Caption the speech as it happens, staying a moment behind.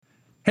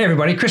Hey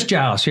everybody, Chris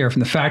Giles here from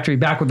the factory,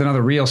 back with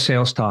another Real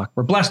Sales Talk.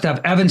 We're blessed to have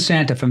Evan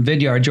Santa from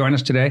Vidyard join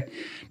us today.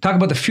 Talk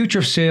about the future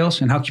of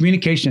sales and how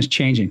communication is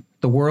changing.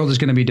 The world is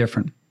going to be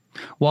different.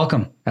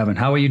 Welcome, Evan.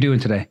 How are you doing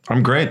today?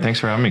 I'm great. Thanks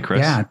for having me, Chris.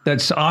 Yeah,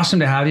 that's awesome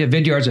to have you.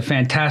 Vidyard's a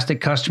fantastic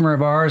customer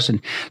of ours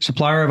and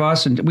supplier of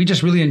us, and we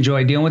just really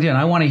enjoy dealing with you. And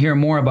I want to hear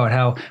more about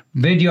how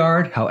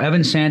Vidyard, how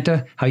Evan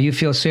Santa, how you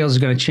feel sales is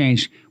going to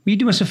change. Will you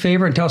do us a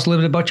favor and tell us a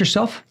little bit about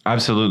yourself?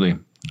 Absolutely.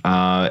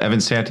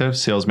 Evan Santa,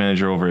 sales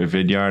manager over at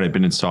Vidyard. I've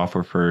been in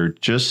software for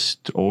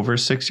just over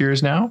 6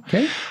 years now.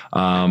 Okay.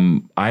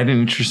 I had an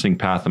interesting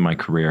path in my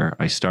career.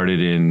 I started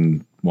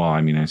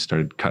I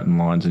started cutting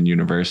lawns in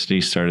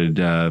university, started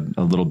a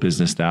little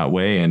business that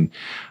way. And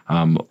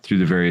through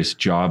the various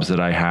jobs that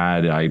I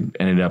had, I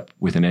ended up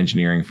with an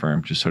engineering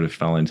firm, just sort of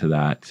fell into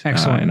that.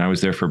 Excellent. And I was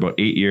there for about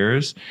 8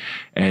 years.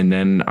 And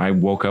then I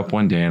woke up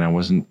one day and I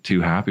wasn't too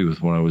happy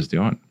with what I was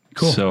doing.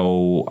 Cool.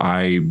 So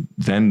I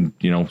then,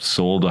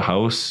 sold a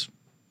house,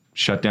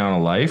 shut down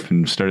a life,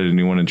 and started a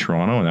new one in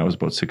Toronto. And that was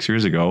about 6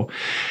 years ago.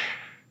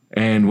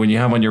 And when you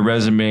have on your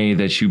resume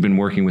that you've been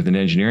working with an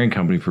engineering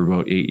company for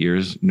about 8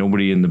 years,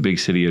 nobody in the big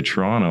city of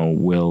Toronto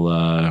will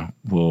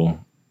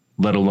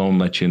let alone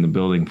let you in the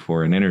building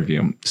for an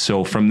interview.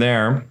 So from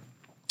there,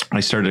 I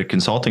started a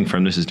consulting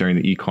firm. This is during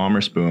the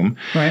e-commerce boom,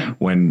 right?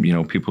 When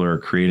people are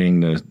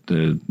creating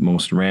the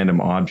most random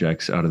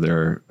objects out of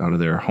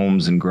their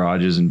homes and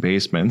garages and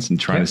basements and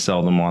trying to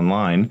sell them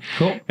online.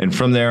 Cool. And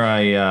from there,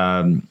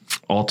 I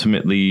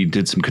ultimately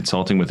did some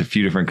consulting with a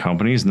few different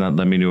companies, and that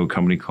led me to a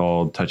company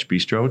called Touch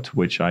Bistro, to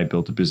which I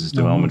built a business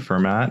development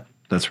firm at.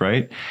 That's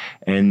right.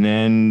 And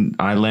then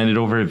I landed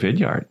over at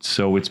Vidyard.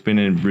 So it's been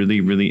a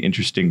really, really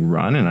interesting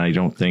run. And I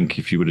don't think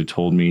if you would have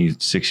told me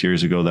 6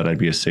 years ago that I'd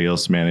be a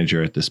sales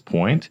manager at this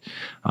point,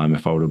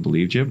 if I would have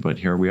believed you, but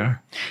here we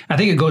are. I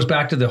think it goes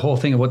back to the whole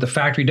thing of what the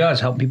factory does,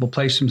 help people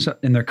place them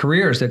in their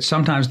careers, that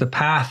sometimes the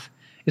path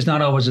is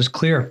not always as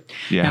clear.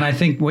 Yeah. And I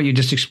think what you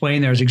just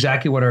explained there is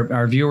exactly what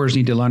our viewers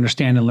need to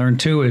understand and learn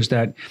too, is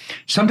that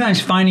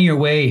sometimes finding your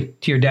way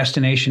to your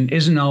destination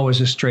isn't always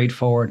as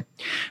straightforward.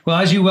 Well,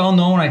 as you well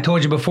know, and I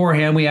told you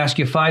beforehand, we ask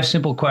you 5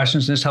 simple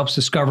questions, and this helps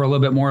discover a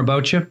little bit more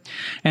about you.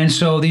 And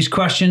so these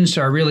questions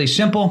are really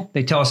simple.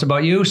 They tell us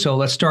about you. So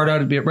let's start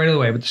out a bit right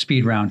away with the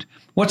speed round.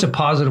 What's a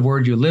positive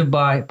word you live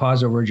by, a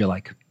positive word you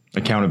like?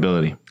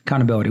 Accountability.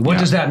 Accountability. What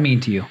does that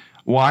mean to you?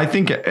 Well, I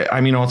think,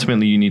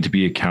 ultimately you need to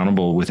be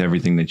accountable with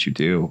everything that you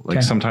do.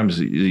 Like sometimes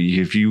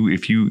if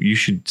you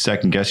should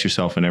second guess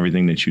yourself in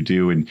everything that you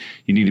do, and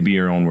you need to be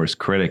your own worst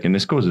critic. And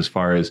this goes as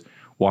far as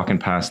walking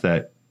past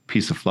that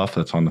piece of fluff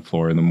that's on the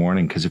floor in the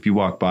morning. Because if you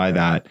walk by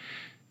that,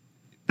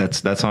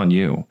 that's on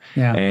you.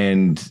 Yeah.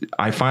 And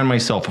I find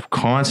myself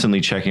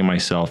constantly checking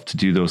myself to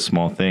do those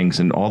small things,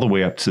 and all the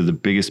way up to the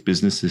biggest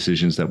business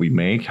decisions that we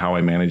make, how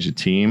I manage a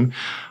team,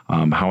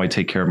 how I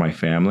take care of my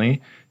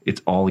family. It's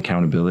all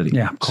accountability.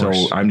 Yeah, of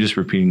course. So I'm just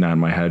repeating that in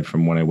my head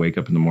from when I wake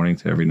up in the morning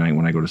to every night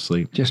when I go to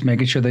sleep. Just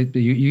making sure that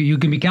you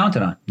can be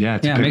counted on. Yeah,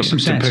 to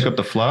pick up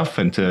the fluff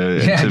and to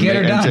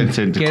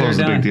close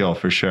the big deal,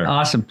 for sure.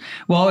 Awesome.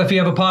 Well, if you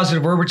have a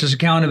positive word, which is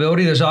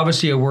accountability, there's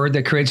obviously a word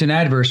that creates an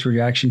adverse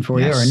reaction for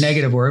you, or a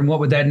negative word. And what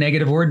would that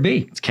negative word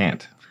be? It's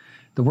can't.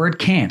 The word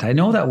can't. I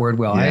know that word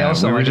well. Yeah, I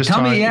also like it.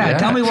 Tell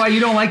me why you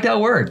don't like that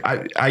word.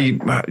 I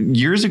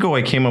years ago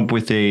I came up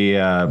with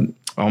a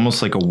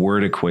almost like a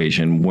word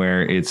equation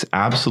where it's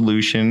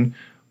absolution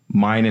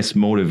minus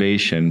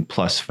motivation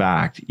plus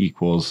fact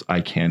equals I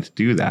can't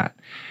do that.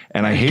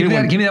 And I hate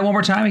it. Give me that one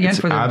more time again.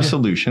 For the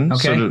absolution.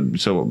 Okay.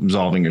 So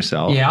absolving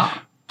yourself. Yeah.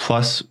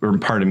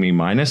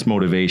 Minus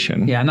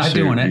motivation. Yeah, not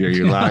doing it.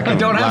 Your lack of,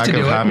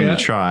 having to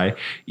try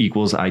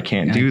equals I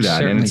can't do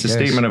that. And it's a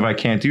statement of I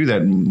can't do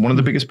that. One of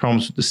the biggest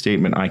problems with the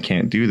statement I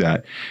can't do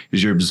that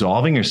is you're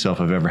absolving yourself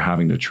of ever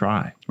having to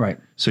try. Right.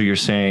 So you're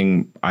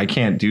saying I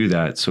can't do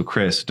that. So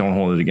Chris, don't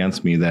hold it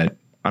against me that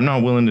I'm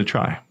not willing to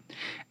try.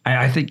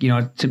 I think,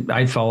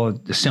 I follow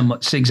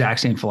the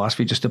exact same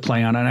philosophy just to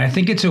play on it. And I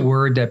think it's a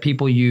word that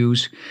people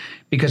use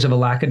because of a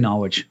lack of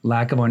knowledge,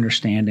 lack of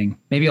understanding,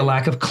 maybe a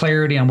lack of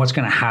clarity on what's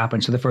going to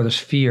happen. So therefore there's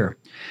fear.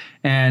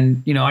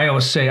 And, I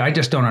always say, I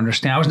just don't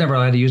understand. I was never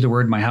allowed to use the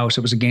word in my house.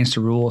 It was against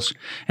the rules.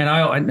 And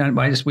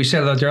we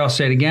said it out there, I'll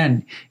say it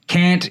again.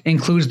 Can't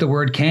includes the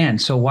word can.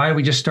 So why don't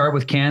we just start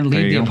with can,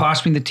 leave the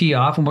apostrophe and the T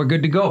off, and we're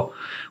good to go.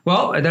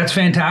 Well, that's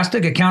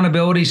fantastic.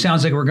 Accountability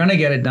sounds like we're going to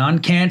get it done.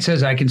 Can't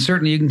says you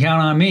can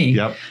count on me.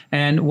 Yep.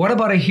 And what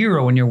about a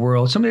hero in your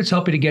world? Somebody that's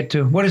helped you to get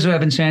to, what is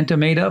Evan Santa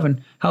made of,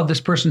 and how did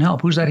this person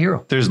help? Who's that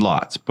hero? There's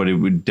lots, but it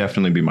would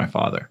definitely be my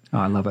father. Oh,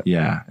 I love it.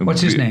 Yeah.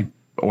 What's his name?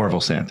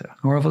 Orville Santa.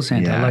 Orville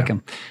Santa. I like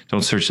him.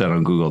 Don't search that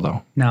on Google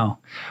though. No.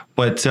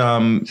 But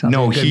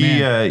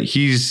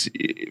he's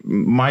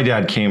my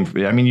dad came.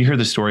 You hear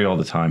the story all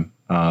the time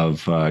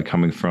of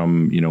coming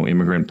from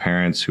immigrant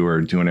parents who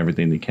are doing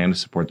everything they can to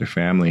support their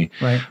family.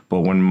 Right.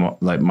 But when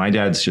my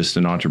dad's just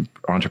an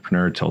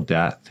entrepreneur till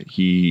death.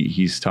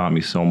 He's taught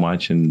me so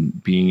much,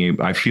 and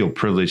I feel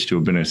privileged to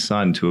have been his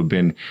son, to have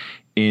been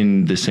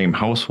in the same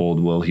household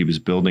while he was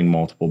building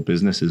multiple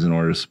businesses in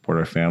order to support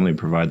our family and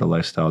provide the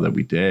lifestyle that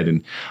we did.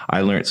 And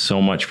I learned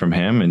so much from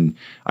him. And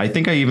I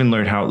think I even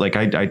learned how, like,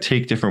 I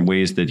take different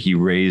ways that he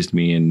raised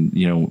me. And,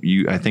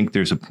 I think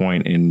there's a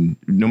point in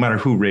no matter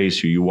who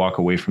raised you, you walk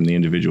away from the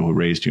individual who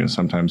raised you. And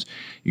sometimes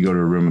you go to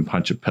a room and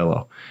punch a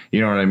pillow, you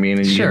know what I mean?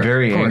 And you get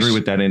very angry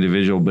with that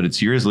individual, but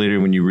it's years later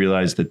when you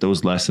realize that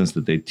those lessons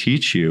that they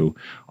teach you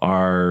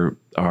are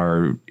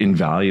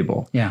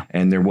invaluable. Yeah.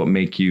 And they're what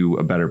make you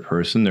a better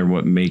person. They're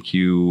what make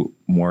you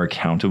more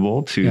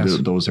accountable to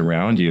those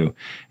around you.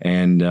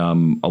 And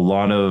a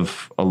lot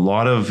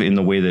of in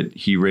the way that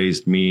he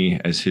raised me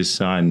as his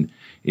son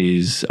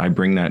is I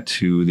bring that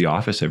to the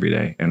office every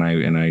day, and I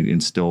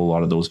instill a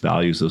lot of those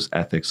values, those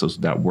ethics,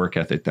 that work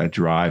ethic, that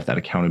drive, that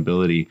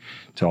accountability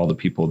to all the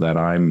people that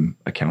I'm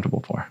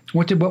accountable for.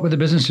 What were the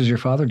businesses your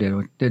father did?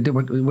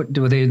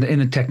 Were they in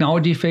the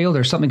technology field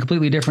or something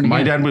completely different?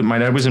 My dad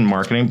was in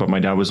marketing, but my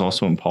dad was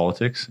also in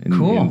politics in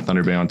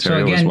Thunder Bay,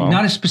 Ontario. So again, as well.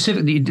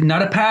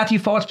 not a path you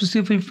followed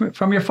specifically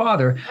from your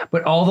father,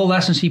 but all the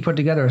lessons he put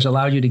together has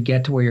allowed you to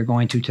get to where you're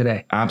going to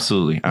today.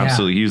 Absolutely.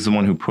 He was the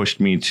one who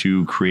pushed me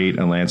to create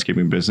a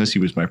landscaping business. He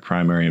was my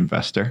primary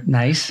investor.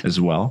 Nice.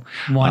 As well.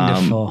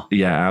 Wonderful.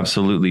 Yeah,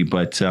 absolutely.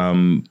 But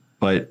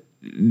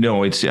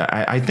no,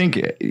 I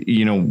think,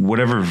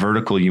 whatever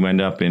vertical you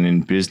end up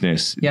in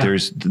business,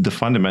 there's the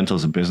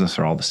fundamentals of business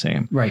are all the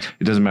same. Right.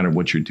 It doesn't matter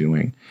what you're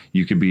doing.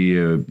 You could be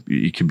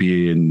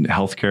in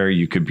healthcare,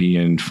 you could be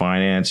in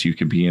finance, you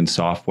could be in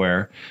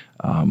software.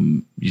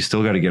 You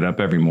still got to get up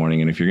every morning.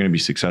 And if you're going to be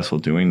successful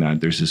doing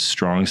that, there's a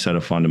strong set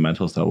of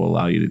fundamentals that will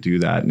allow you to do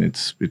that. And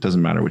it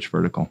doesn't matter which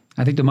vertical.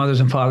 I think the mothers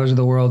and fathers of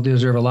the world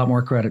deserve a lot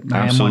more credit.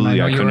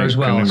 Absolutely. I am one. I know you are as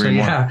well. So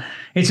yeah,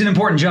 it's an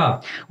important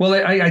job. Well,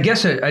 I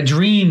guess a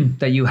dream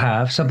that you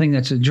have, something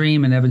that's a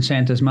dream in Evan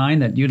Santa's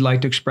mind that you'd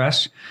like to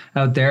express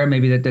out there,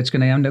 maybe that's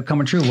going to end up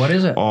coming true. What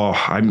is it? Oh,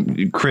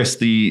 Chris,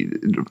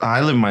 I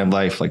live my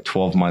life like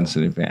 12 months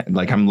in advance.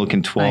 Like I'm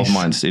looking 12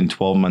 months in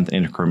 12-month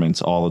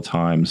increments all the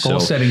time. Goal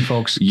setting,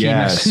 folks.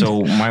 Yeah.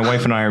 So my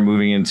wife and I are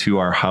moving into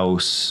our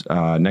house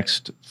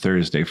next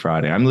Thursday,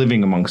 Friday. I'm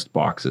living amongst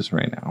boxes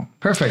right now.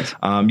 Perfect.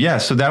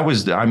 So that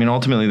was,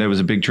 ultimately that was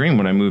a big dream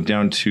when I moved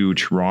down to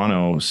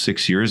Toronto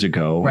 6 years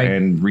ago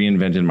and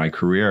reinvented my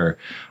career.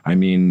 I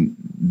mean,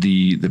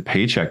 the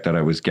paycheck that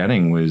I was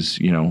getting was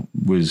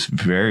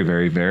very,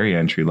 very, very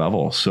entry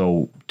level.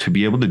 So to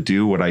be able to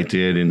do what I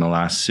did in the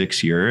last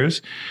 6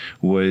 years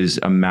was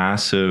a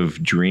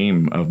massive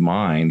dream of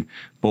mine.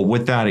 But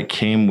with that, it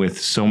came with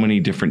so many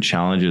different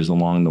challenges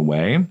along the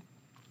way.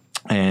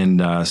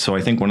 And so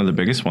I think one of the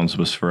biggest ones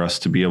was for us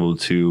to be able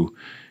to,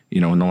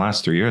 in the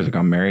last 3 years, I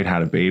got married,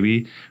 had a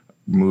baby,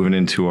 moving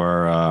into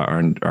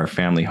our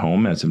family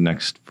home as of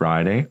next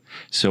Friday.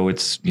 So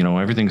it's,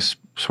 everything's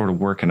sort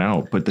of working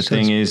out. But the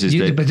thing is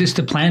but just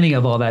the planning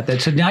of all that.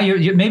 So now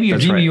maybe your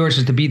dream of yours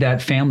is to be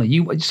that family.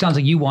 It sounds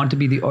like you want to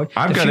be the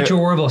future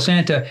Orville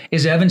Santa.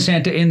 Is Evan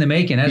Santa in the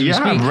making as we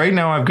speak? Right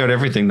now I've got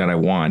everything that I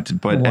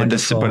want. But at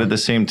the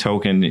same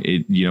token,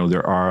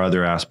 there are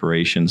other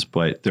aspirations,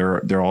 but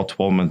they're all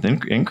 12-month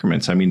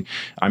increments. I mean,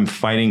 I'm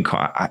fighting.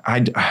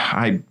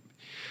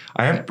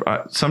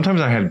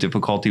 Sometimes I have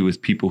difficulty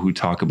with people who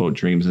talk about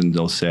dreams and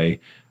they'll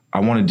say, I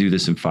want to do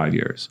this in 5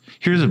 years.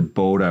 Here's a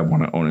boat I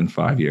want to own in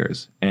 5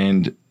 years.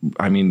 And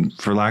I mean,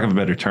 for lack of a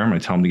better term, I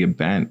tell them to get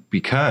bent,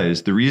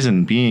 because the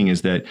reason being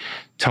is that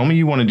tell me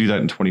you want to do that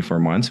in 24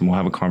 months and we'll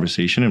have a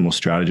conversation and we'll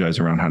strategize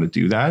around how to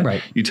do that.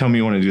 Right. You tell me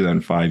you want to do that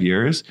in 5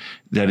 years.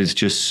 That is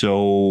just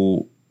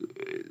so,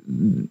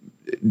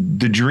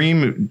 the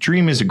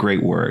dream is a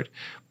great word,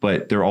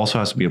 but there also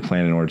has to be a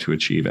plan in order to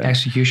achieve it.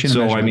 Execution.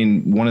 So I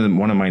mean, one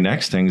of my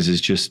next things is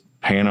just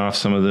paying off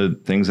some of the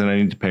things that I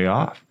need to pay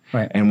off.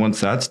 Right. And once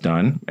that's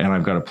done, and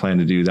I've got a plan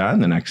to do that in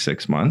the next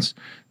 6 months,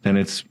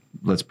 then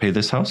let's pay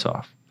this house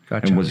off.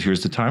 Gotcha. And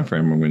here's the time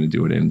frame we're going to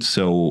do it in.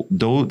 So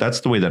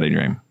that's the way that I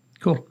dream.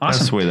 Cool. Awesome.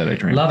 That's the way that I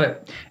dream. Love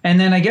it. And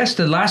then I guess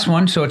the last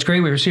one, so it's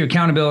great. We receive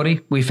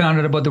accountability. We found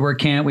out about the word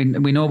can't. We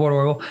know about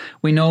Orville.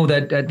 We know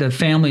that the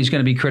family is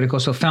going to be critical.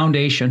 So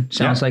foundation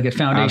sounds like it.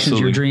 Foundation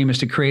is your dream, is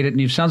to create it. And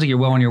it sounds like you're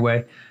well on your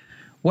way.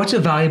 What's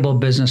a valuable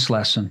business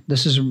lesson?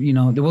 This is,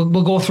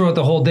 we'll go through it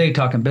the whole day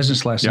talking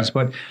business lessons,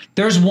 but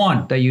there's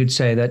one that you'd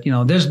say that,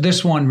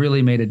 this one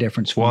really made a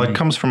difference for me. It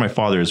comes from my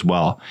father as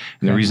well.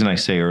 And the reason I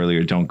say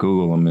earlier, don't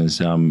Google him,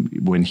 is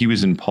when he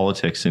was in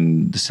politics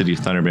in the city of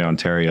Thunder Bay,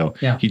 Ontario,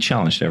 he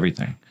challenged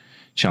everything.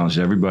 Challenged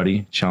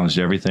everybody, challenged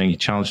everything. He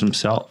challenged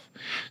himself.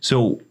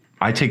 So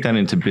I take that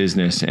into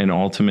business, and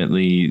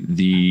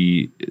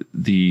ultimately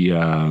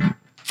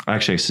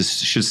actually I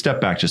should step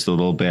back just a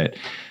little bit.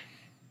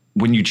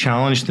 When you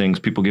challenge things,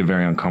 people get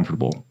very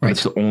uncomfortable. Right.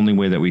 It's the only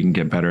way that we can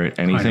get better at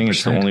anything. 100%.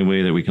 It's the only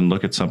way that we can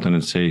look at something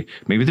and say,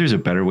 maybe there's a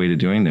better way to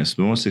doing this.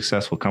 The most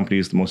successful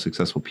companies, the most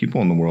successful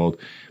people in the world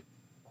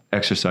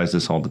exercise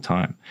this all the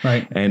time.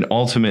 Right. And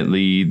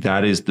ultimately,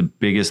 that is the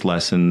biggest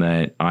lesson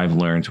that I've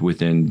learned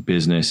within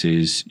business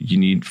is you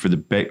need for the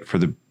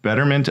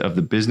betterment of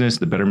the business,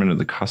 the betterment of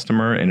the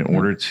customer, and in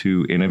order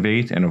to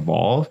innovate and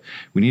evolve,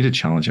 we need to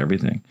challenge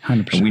everything.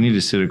 100%. And we need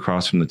to sit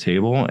across from the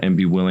table and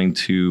be willing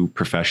to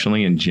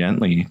professionally and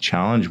gently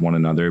challenge one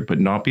another, but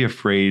not be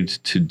afraid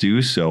to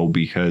do so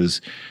because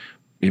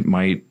it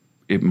might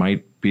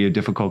be a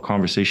difficult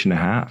conversation to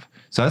have.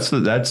 So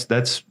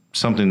that's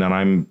something that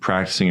I'm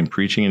practicing and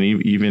preaching, and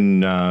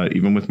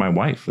even with my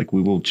wife, like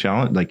we will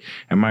challenge, like,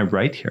 am I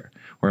right here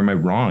or am I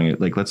wrong?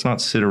 Like, let's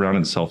not sit around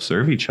and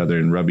self-serve each other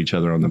and rub each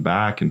other on the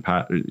back and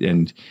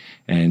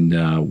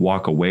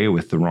walk away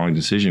with the wrong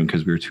decision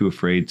because we were too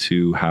afraid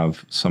to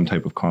have some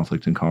type of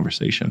conflict and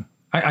conversation.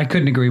 I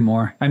couldn't agree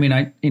more. I mean,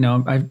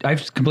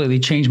 I've completely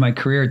changed my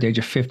career at the age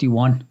of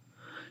 51.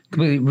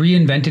 Completely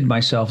reinvented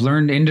myself,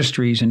 learned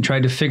industries, and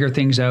tried to figure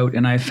things out.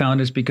 And I found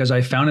it's because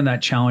I found in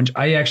that challenge,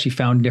 I actually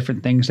found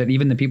different things that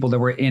even the people that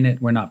were in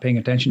it were not paying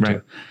attention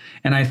to.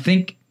 And I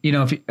think,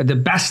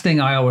 the best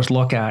thing I always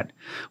look at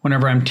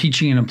whenever I'm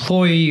teaching an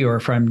employee or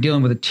if I'm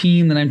dealing with a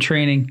team that I'm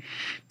training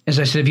is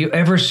I said, have you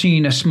ever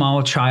seen a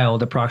small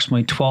child,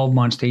 approximately 12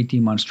 months to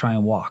 18 months, try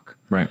and walk?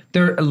 Right.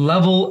 Their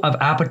level of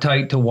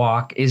appetite to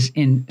walk is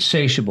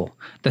insatiable.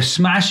 The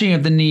smashing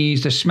of the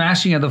knees, the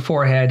smashing of the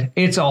forehead,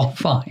 it's all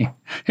fine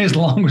as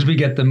long as we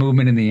get the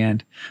movement in the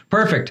end.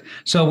 Perfect.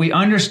 So we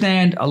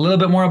understand a little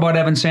bit more about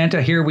Evan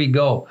Santa. Here we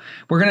go.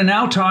 We're going to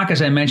now talk,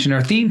 as I mentioned,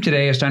 our theme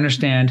today is to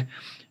understand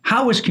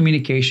how is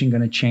communication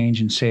going to change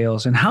in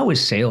sales and how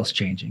is sales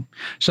changing?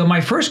 So my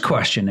first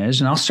question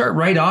is, and I'll start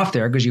right off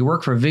there because you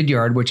work for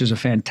Vidyard, which is a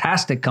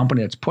fantastic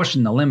company that's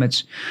pushing the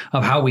limits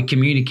of how we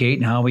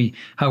communicate and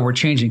how we're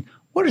changing.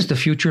 What is the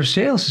future of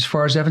sales as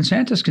far as Evan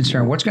Santa is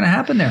concerned? What's going to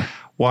happen there?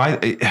 Well,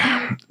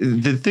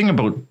 the thing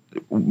about,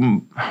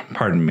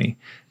 pardon me,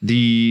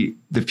 the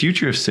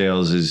future of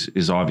sales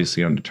is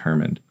obviously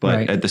undetermined.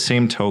 But at the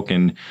same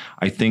token,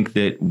 I think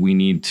that we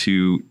need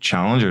to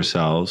challenge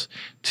ourselves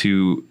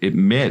to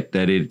admit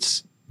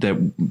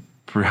that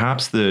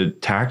perhaps the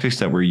tactics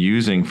that we're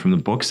using from the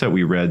books that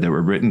we read that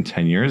were written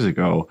 10 years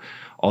ago,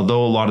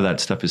 although a lot of that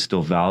stuff is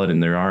still valid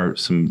and there are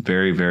some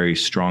very, very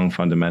strong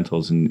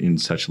fundamentals in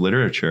such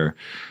literature,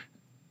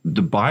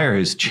 the buyer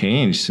has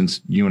changed since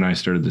you and I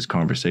started this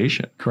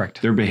conversation.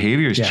 Correct. Their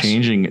behavior is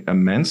changing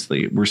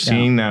immensely. We're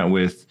seeing that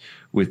with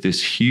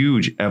this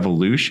huge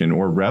evolution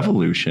or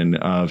revolution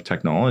of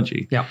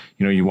technology. Yeah.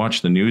 You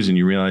watch the news and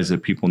you realize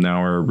that people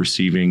now are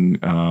receiving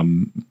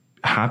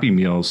Happy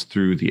Meals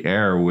through the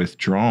air with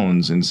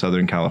drones in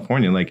Southern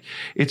California. Like,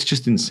 it's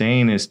just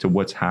insane as to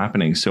what's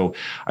happening. So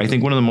I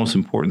think one of the most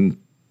important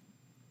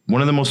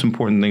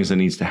things that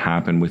needs to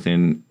happen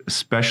within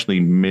especially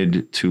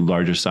mid to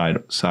larger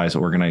size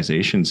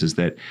organizations is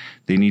that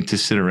they need to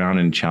sit around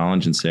and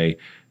challenge and say,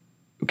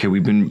 okay,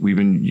 we've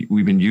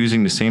been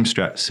using the same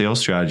sales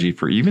strategy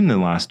for even the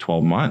last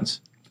 12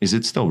 months. Is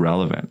it still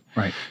relevant?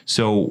 Right.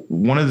 So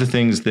one of the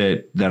things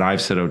that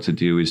I've set out to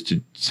do is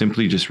to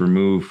simply just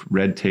remove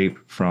red tape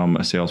from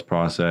a sales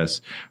process,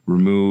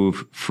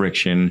 remove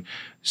friction,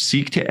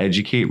 seek to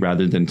educate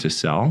rather than to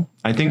sell.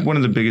 I think one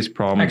of the biggest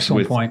problems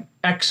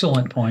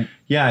Excellent point.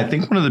 Yeah, I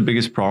think one of the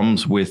biggest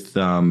problems with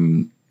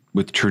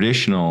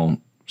traditional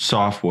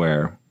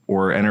software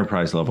or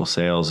enterprise level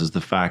sales is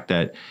the fact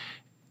that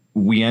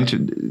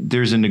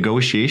there's a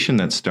negotiation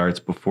that starts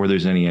before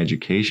there's any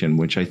education,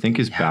 which I think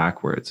is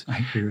backwards. I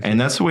agree with you. And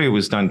that's the way it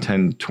was done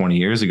 10, 20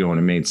 years ago and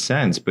it made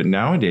sense. But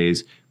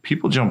nowadays,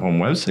 people jump on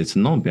websites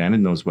and they'll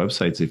abandon those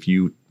websites if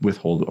you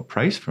withhold a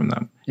price from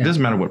them. Yeah. It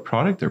doesn't matter what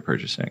product they're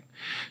purchasing.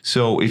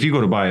 So if you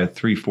go to buy a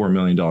 $3-4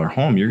 million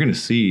home, you're going to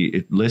see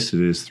it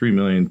listed as $3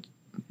 million,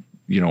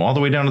 all the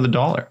way down to the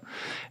dollar.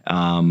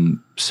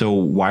 So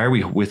why are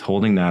we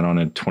withholding that on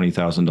a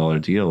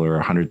 $20,000 deal or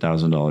a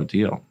 $100,000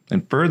 deal?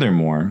 And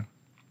furthermore,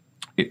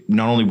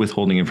 not only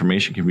withholding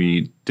information can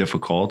be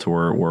difficult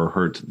or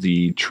hurt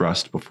the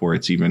trust before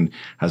it's even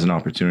has an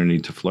opportunity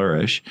to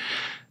flourish.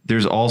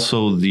 There's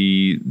also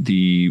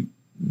the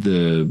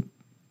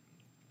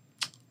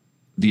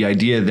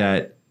idea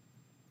that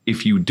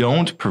if you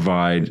don't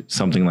provide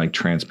something like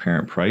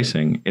transparent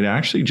pricing, it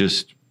actually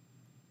just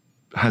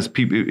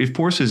it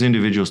forces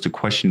individuals to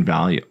question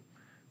value.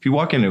 If you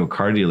walk into a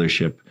car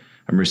dealership,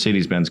 a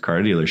Mercedes-Benz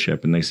car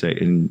dealership, and they say,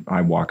 and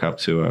I walk up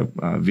to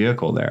a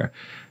vehicle there,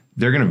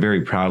 they're going to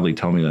very proudly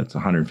tell me that's a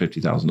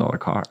 $150,000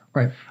 car.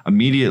 Right.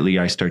 Immediately,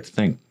 I start to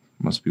think,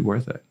 must be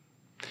worth it.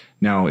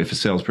 Now, if a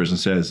salesperson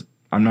says,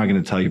 I'm not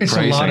going to tell you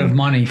pricing. It's a lot of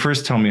money.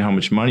 First, tell me how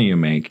much money you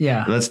make.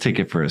 Yeah. Let's take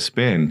it for a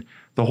spin.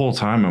 The whole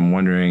time, I'm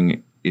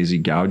wondering, is he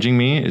gouging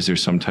me? Is there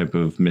some type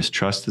of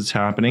mistrust that's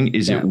happening?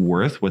 Is it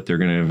worth what they're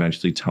going to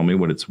eventually tell me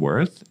what it's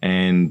worth?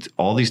 And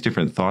all these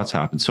different thoughts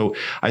happen. So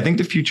I think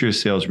the future of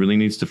sales really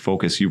needs to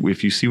focus.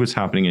 If you see what's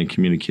happening in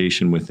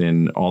communication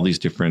within all these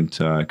different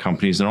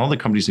companies and all the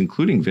companies,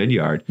 including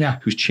Vidyard,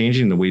 who's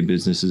changing the way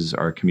businesses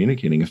are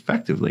communicating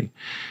effectively.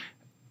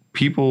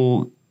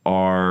 People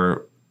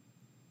are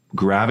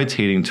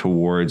gravitating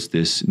towards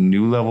this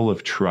new level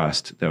of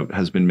trust that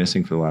has been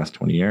missing for the last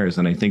 20 years.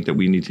 And I think that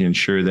we need to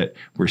ensure that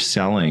we're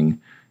selling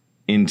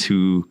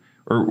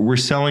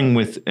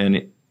with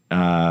an,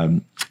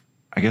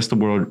 I guess the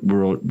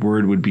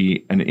word would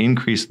be an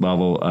increased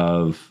level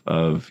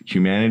of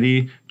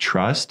humanity,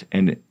 trust,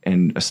 and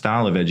a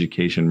style of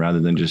education rather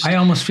than just. I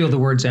almost feel the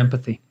words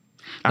empathy.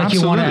 Like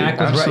Absolutely, you want to act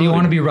with, absolutely. you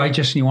want to be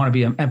righteous and you want to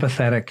be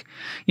empathetic.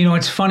 You know,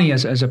 it's funny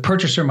as a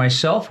purchaser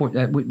myself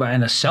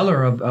and a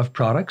seller of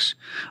products,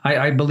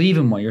 I believe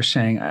in what you're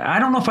saying. I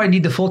don't know if I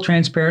need the full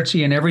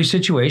transparency in every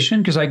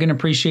situation because I can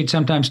appreciate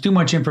sometimes too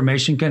much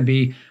information can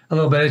be a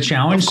little bit of a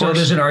challenge. So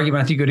there's an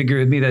argument, I think you would agree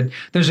with me, that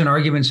there's an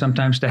argument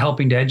sometimes to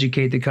helping to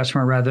educate the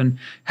customer rather than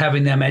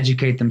having them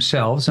educate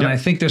themselves. And I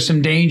think there's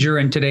some danger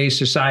in today's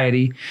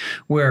society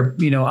where,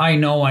 you know, I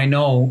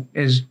know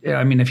is,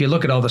 I mean, if you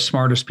look at all the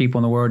smartest people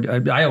in the world,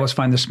 I always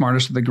find the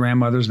smartest of the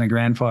grandmothers and the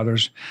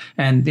grandfathers.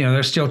 And, you know,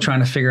 they're still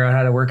trying to figure out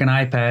how to work an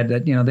iPad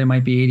that, you know, they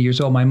might be 80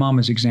 years old. My mom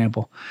is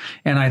example.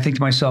 And I think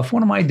to myself,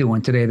 what am I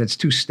doing today that's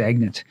too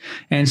stagnant?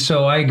 And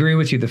so I agree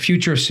with you. The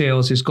future of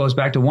sales goes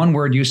back to one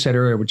word you said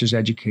earlier, which is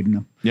educating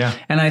them. Yeah.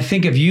 And I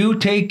think if you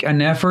take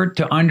an effort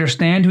to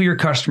understand who your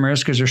customer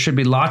is, because there should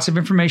be lots of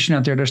information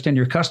out there to understand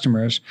your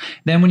customers,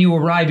 then when you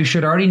arrive, you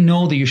should already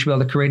know that you should be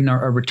able to create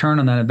a return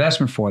on that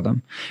investment for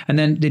them. And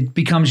then it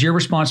becomes your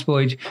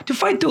responsibility to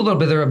fight through a little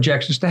bit of their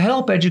objections, to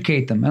help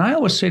educate them. And I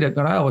always say that,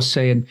 but I always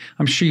say, and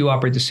I'm sure you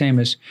operate the same,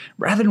 is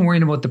rather than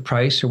worrying about the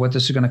price or what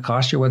this is going to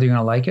cost you, whether you're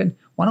going to like it,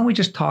 why don't we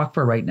just talk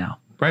for right now?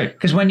 Right.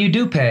 Because when you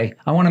do pay,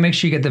 I want to make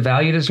sure you get the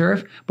value you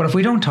deserve. But if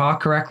we don't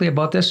talk correctly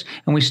about this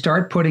and we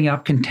start putting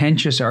up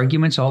contentious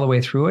arguments all the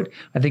way through it,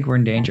 I think we're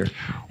in danger.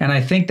 And I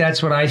think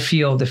that's what I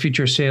feel the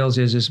future of sales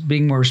is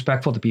being more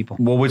respectful to people.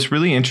 Well, what's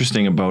really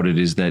interesting about it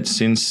is that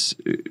since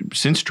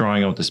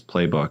drawing out this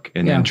playbook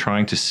and then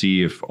trying to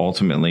see if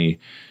ultimately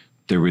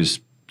there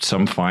was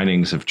some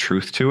findings of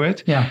truth to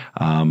it. Yeah.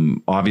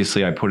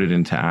 Obviously, I put it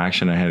into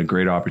action. I had a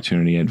great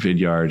opportunity at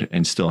Vidyard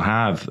and still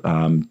have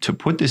to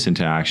put this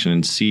into action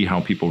and see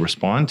how people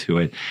respond to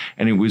it.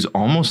 And it was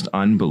almost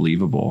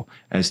unbelievable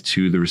as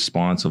to the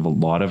response of a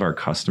lot of our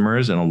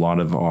customers and a lot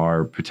of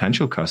our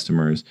potential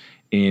customers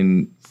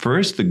in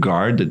first the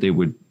guard they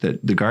would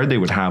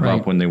have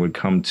up when they would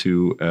come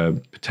to a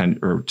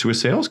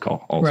sales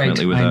call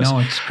ultimately with us. I know,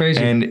 it's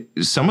crazy. And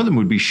some of them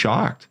would be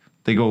shocked.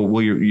 They go,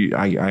 well,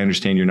 I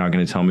understand you're not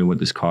going to tell me what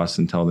this costs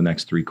until the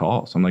next 3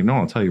 calls. I'm like, no,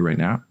 I'll tell you right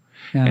now.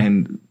 Yeah.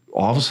 And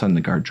all of a sudden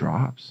the guard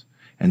drops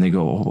and they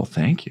go, oh, well,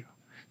 thank you.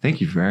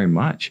 Thank you very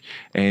much.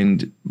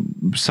 And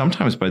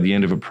sometimes by the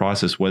end of a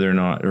process, whether or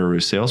not, or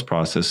a sales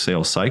process,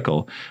 sales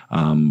cycle,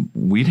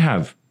 we'd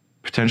have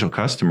potential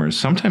customers,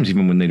 sometimes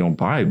even when they don't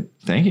buy,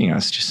 thanking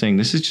us, just saying,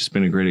 this has just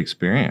been a great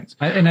experience.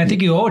 And I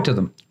think you owe it to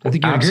them. I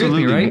think you agree with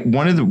me, right?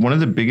 One of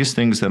the biggest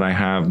things that I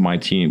have my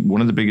team,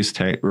 one of the biggest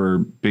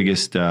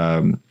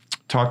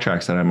talk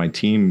tracks that I have my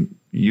team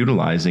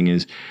utilizing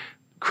is,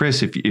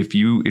 Chris, if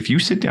you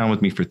sit down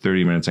with me for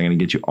 30 minutes, I'm going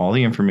to get you all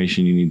the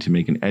information you need to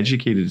make an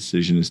educated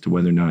decision as to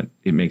whether or not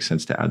it makes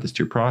sense to add this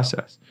to your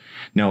process.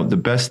 Now, the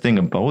best thing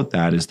about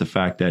that is the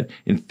fact that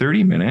in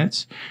 30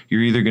 minutes,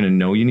 you're either going to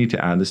know you need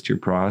to add this to your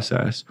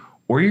process,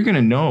 or you're going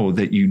to know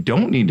that you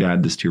don't need to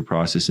add this to your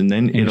process. And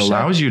then it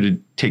allows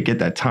you to get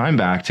that time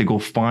back to go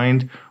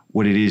find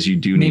what it is you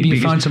do need. Maybe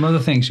you found some other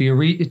things. So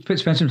you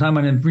spend some time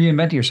on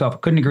reinventing yourself. I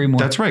couldn't agree more.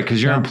 That's right,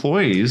 because your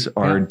employees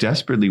are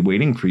desperately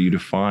waiting for you to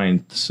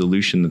find the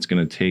solution that's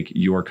going to take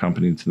your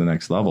company to the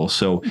next level.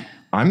 So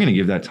I'm going to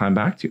give that time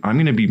back to you. I'm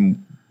going to be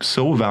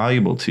so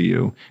valuable to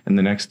you in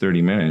the next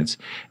 30 minutes.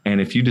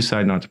 And if you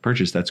decide not to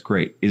purchase, that's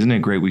great. Isn't it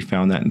great we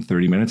found that in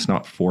 30 minutes,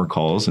 not 4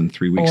 calls and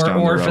 3 weeks down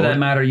the road? Or for that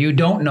matter, you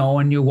don't know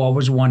and you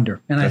always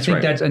wonder. And that's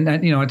I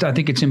think I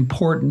think it's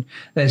important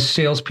as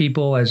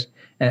salespeople, as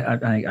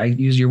I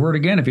use your word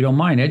again, if you don't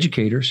mind,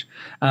 educators,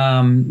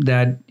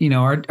 that, you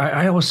know,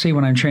 I always say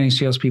when I'm training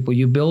salespeople,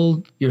 you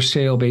build your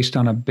sale based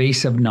on a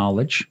base of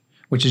knowledge,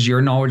 which is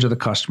your knowledge of the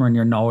customer and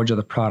your knowledge of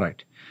the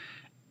product.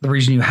 The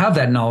reason you have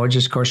that knowledge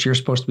is, of course, you're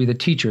supposed to be the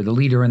teacher, the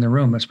leader in the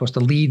room. It's supposed to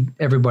lead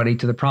everybody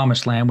to the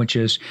promised land, which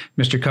is,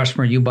 Mr.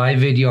 Customer, you buy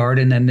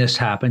Vidyard and then this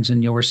happens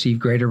and you'll receive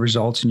greater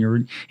results in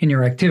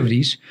your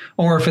activities.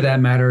 Or for that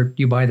matter,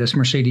 you buy this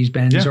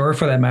Mercedes-Benz, or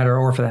for that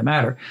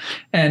matter.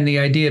 And the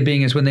idea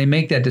being is when they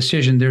make that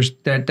decision, there's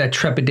that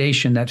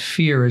trepidation, that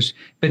fear has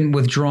been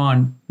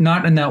withdrawn,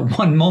 not in that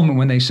one moment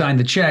when they sign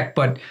the check,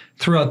 but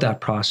throughout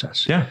that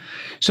process. Yeah.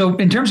 So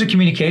in terms of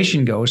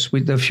communication goes,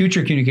 with the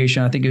future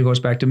communication, I think it goes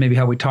back to maybe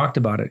how we talked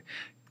about it.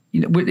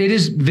 You know, it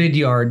is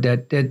Vidyard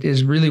that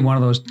is really one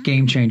of those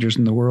game changers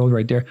in the world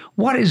right there.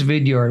 What is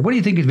Vidyard? What do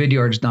you think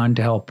Vidyard's done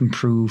to help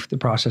improve the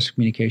process of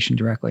communication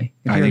directly?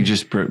 I think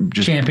just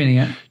championing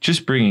it.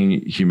 Just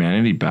bringing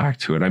humanity back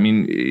to it. I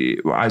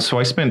mean, I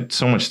spent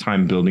so much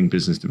time building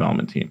business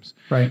development teams.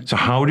 Right. So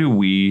how do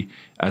we,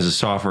 as a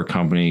software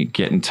company,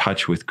 get in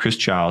touch with Chris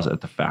Giles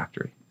at the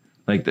factory?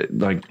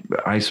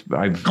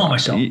 I've Call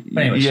myself.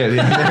 Anyways. Yeah,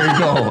 there you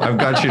go. I've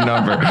got your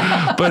number.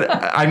 But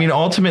I mean,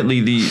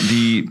 ultimately,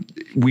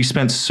 we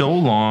spent so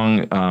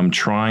long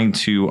trying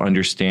to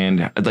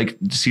understand. Like,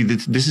 see,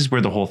 this is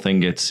where the whole thing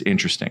gets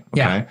interesting.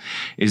 Okay, Yeah.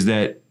 is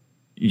that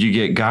you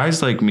get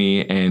guys like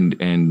me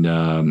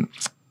and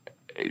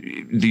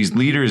these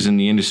leaders in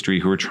the industry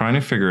who are trying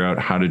to figure out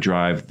how to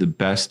drive the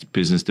best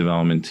business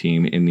development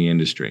team in the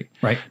industry.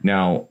 Right.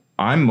 Now,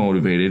 I'm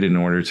motivated in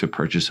order to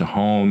purchase a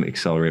home,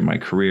 accelerate my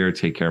career,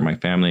 take care of my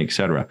family,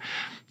 etc.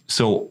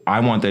 So I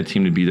want that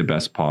team to be the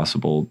best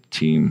possible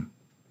team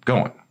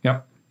going.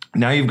 Yep.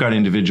 Now you've got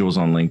individuals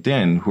on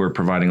LinkedIn who are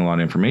providing a lot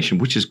of information,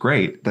 which is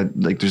great. That,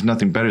 like, there's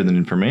nothing better than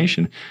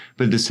information.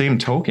 But at the same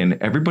token,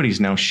 everybody's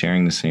now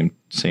sharing the same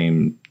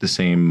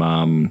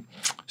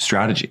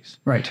strategies.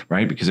 Right.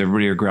 Right. Because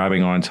everybody are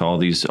grabbing onto all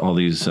these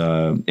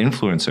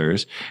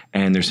influencers,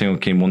 and they're saying,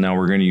 okay, well, now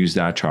we're going to use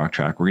that talk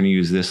track. We're going to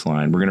use this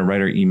line. We're going to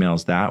write our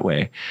emails that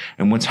way.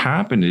 And what's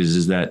happened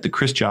is that the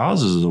Chris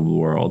Gileses of the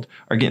world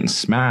are getting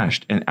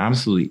smashed and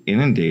absolutely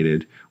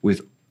inundated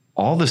with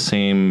all the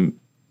same,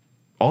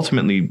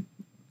 ultimately,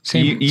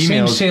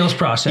 Same sales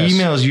process.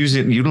 Emails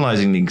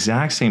utilizing the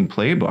exact same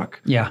playbook.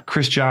 Yeah.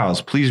 Chris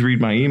Giles, please read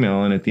my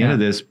email. And at the end of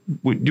this,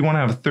 do you want to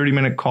have a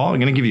 30-minute call? I'm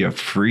going to give you a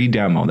free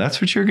demo. That's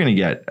what you're going to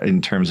get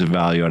in terms of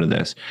value out of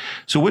this.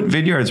 So what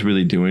Vidyard's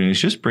really doing is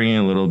just bringing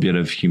a little bit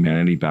of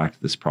humanity back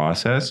to this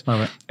process.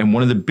 Love it. And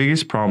one of the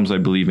biggest problems I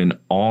believe in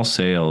all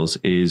sales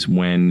is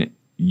when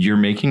you're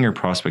making your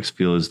prospects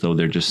feel as though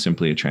they're just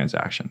simply a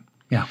transaction.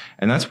 Yeah.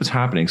 And that's what's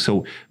happening.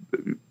 So,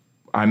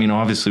 I mean,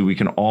 obviously we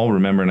can all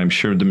remember, and I'm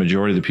sure the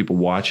majority of the people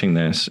watching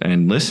this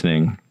and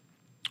listening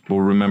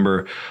will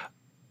remember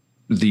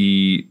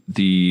the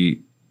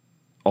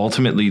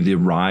ultimately the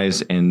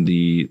rise and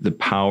the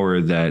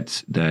power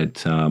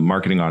that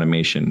marketing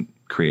automation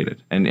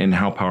created and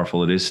how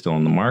powerful it is still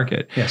in the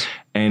market. Yes.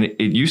 And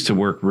it used to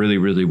work really,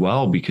 really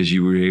well because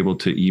you were able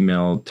to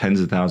email tens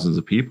of thousands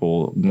of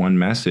people one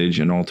message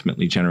and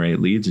ultimately generate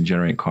leads and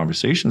generate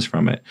conversations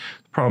from it.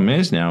 The problem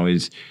is now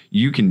is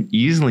you can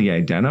easily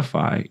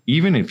identify,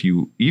 even if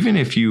you,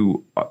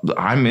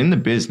 I'm in the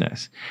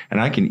business and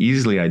I can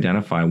easily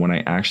identify when I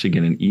actually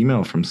get an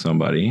email from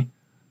somebody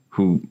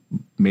who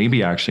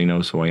maybe actually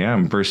knows who I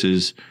am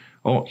versus,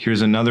 oh, here's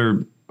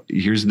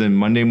the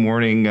Monday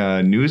morning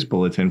news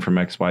bulletin from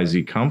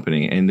XYZ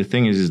company. And the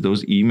thing is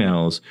those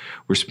emails,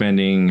 we're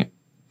spending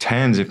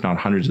tens, if not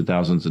hundreds of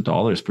thousands of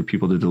dollars for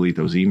people to delete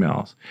those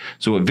emails.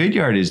 So what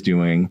Vidyard is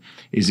doing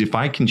is if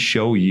I can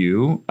show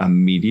you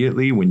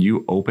immediately when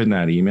you open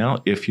that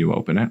email, if you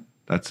open it,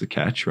 that's the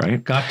catch,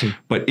 right? Got to.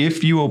 But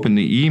if you open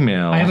the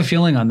email, I have a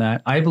feeling on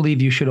that. I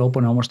believe you should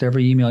open almost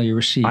every email you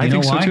receive. I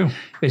think so too.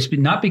 It's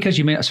not because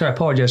you may. Sorry, I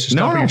apologize for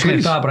stopping your train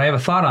of thought, but I have a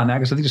thought on that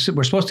because I think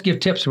we're supposed to give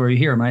tips where you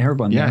hear them. I heard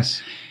one.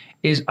 Yes.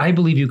 Is I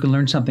believe you can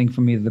learn something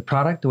from either the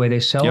product, the way they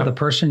sell, the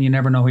person. You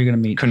never know who you're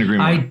going to meet. Couldn't agree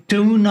more. I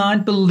do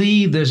not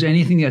believe there's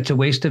anything that's a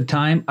waste of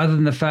time other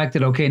than the fact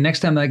that, okay,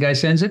 next time that guy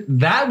sends it,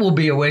 that will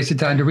be a waste of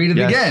time to read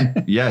it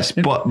again. Yes.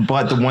 But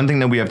the one thing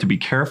that we have to be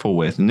careful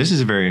with, and this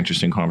is a very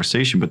interesting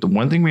conversation, but the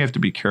one thing we have to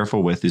be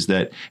careful with is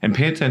that, and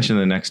pay attention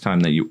the next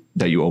time that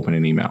you open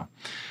an email.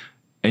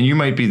 And you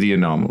might be the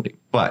anomaly,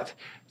 but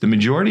the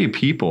majority of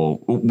people,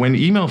 when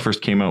email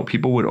first came out,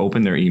 people would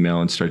open their email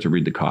and start to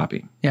read the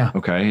copy. Yeah.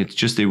 Okay.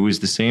 It was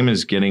the same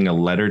as getting a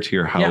letter to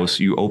your house.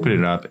 Yeah. You open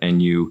it up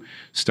and you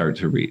start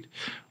to read.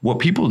 What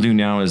people do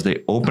now is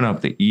they open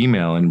up the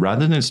email, and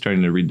rather than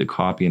starting to read the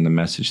copy and the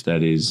message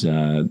that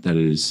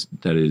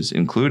is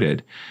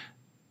included,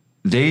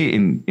 they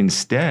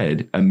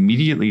instead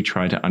immediately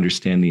try to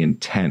understand the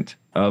intent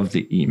of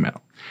the email.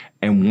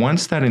 And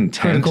once that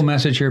intent... Critical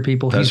message here,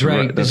 people. He's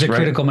right. This is a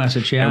critical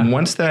message, yeah. And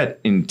once that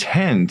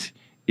intent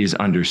is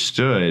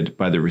understood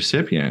by the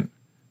recipient,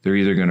 they're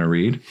either going to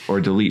read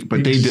or delete.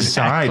 But they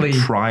decide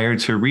prior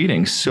to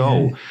reading.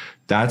 So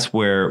that's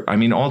where, I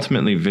mean,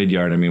 ultimately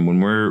Vidyard, I mean,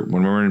 when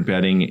we're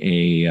embedding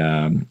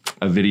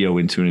a video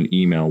into an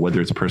email,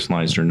 whether it's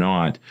personalized or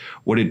not,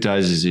 what it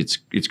does is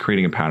it's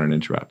creating a pattern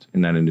interrupt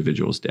in that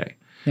individual's day.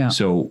 Yeah.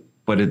 So,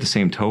 but at the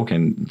same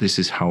token, this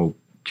is how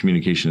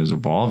communication is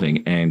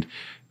evolving. And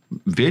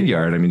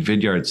Vidyard, I mean,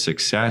 Vidyard's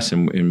success,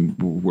 and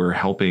we're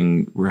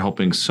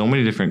helping so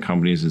many different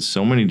companies and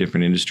so many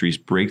different industries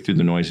break through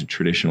the noise of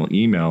traditional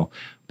email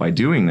by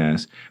doing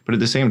this. But at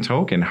the same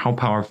token, how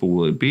powerful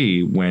will it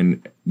be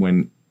when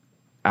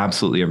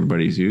absolutely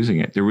everybody's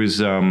using it? There was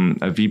a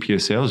VP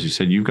of sales who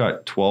said, you've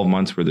got 12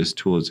 months where this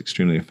tool is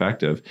extremely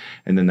effective,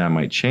 and then that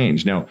might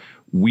change. Now,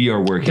 we are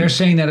working... They're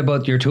saying that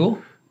about your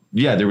tool?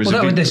 Yeah, there was.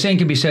 Well, what the same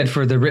can be said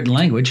for the written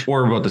language,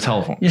 or about the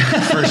telephone,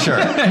 for sure.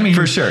 I mean,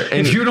 for sure.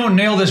 And if you don't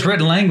nail this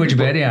written language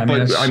bit,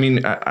 one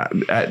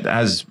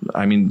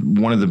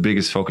of the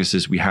biggest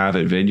focuses we have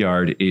at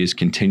Vidyard is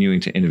continuing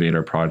to innovate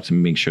our product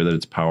and make sure that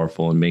it's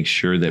powerful and make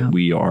sure that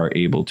we are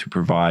able to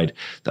provide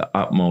the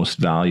utmost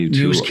value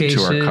to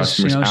our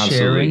customers.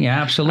 Sharing,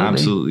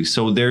 absolutely.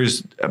 So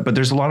there's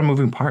a lot of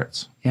moving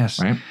parts.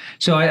 Yes. Right.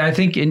 So I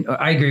think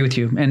I agree with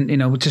you. And,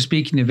 just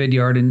speaking to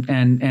Vidyard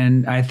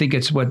and I think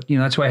it's what,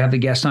 that's why I have the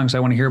guests on, because I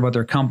want to hear about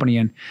their company.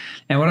 And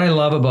what I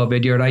love about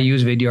Vidyard, I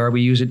use Vidyard.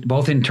 We use it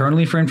both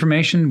internally for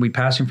information. We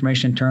pass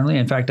information internally.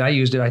 In fact, I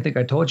used it. I think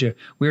I told you,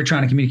 we were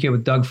trying to communicate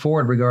with Doug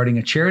Ford regarding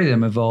a charity that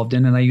I'm involved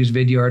in. And I used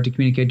Vidyard to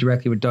communicate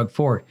directly with Doug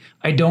Ford.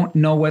 I don't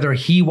know whether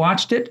he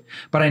watched it,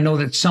 but I know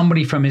that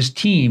somebody from his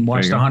team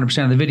watched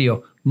 100% of the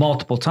video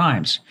multiple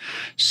times.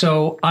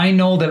 So I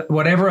know that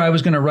whatever I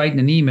was going to write in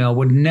an email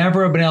would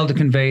never have been able to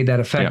convey that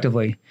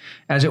effectively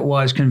as it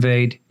was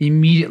conveyed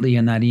immediately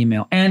in that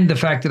email. And the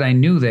fact that I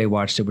knew they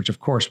watched it, which of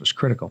course was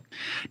critical.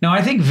 Now,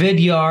 I think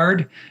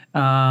Vidyard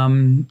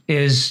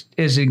is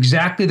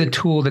exactly the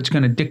tool that's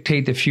going to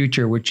dictate the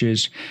future, which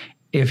is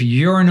if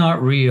you're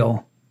not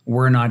real,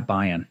 we're not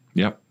buying.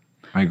 Yep.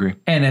 I agree.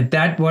 And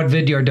what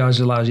Vidyard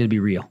does allows you to be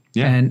real.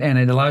 Yeah. And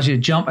it allows you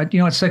to jump.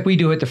 It's like we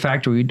do at the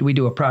factory. We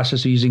do a process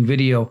of using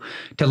video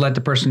to let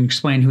the person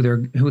explain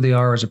who they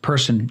are as a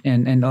person.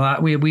 And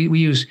we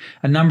use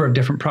a number of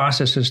different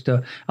processes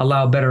to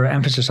allow better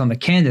emphasis on the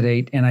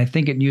candidate. And I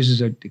think it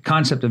uses a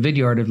concept of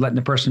Vidyard of letting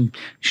the person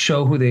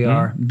show who they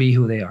are, be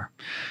who they are.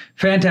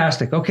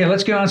 Fantastic. Okay,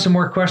 let's get on some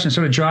more questions,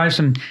 sort of drive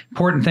some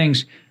important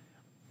things.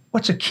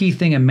 What's a key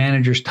thing a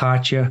manager's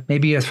taught you?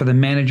 Maybe for the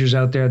managers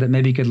out there that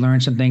maybe could learn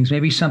some things,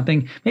 maybe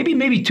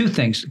two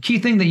things. Key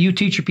thing that you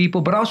teach your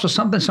people, but also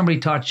something somebody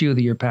taught you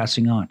that you're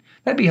passing on.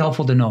 That'd be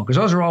helpful to know, because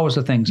those are always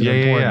the things that are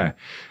important.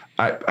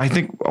 Yeah. I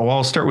think,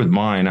 I'll start with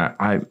mine.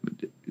 I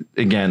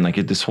again, like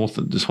this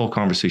whole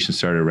conversation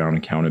started around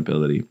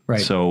accountability.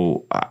 Right.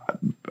 So,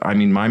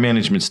 my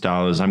management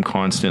style is I'm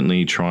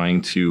constantly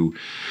trying to,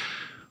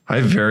 I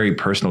have very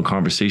personal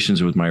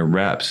conversations with my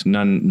reps,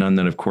 none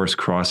that of course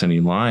cross any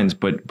lines,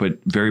 but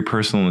very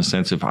personal in the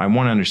sense of I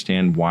want to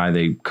understand why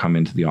they come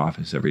into the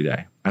office every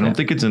day. I don't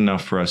think it's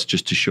enough for us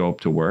just to show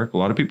up to work. A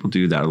lot of people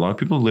do that. A lot of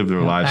people live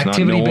their lives not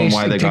knowing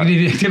why they got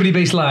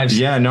activity-based lives.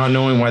 Yeah, not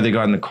knowing why they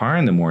got in the car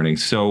in the morning.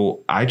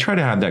 So I try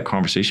to have that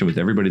conversation with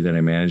everybody that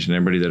I manage and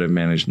everybody that I've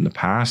managed in the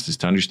past, is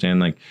to understand,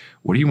 like,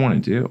 what do you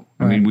want to do?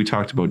 I mean, we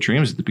talked about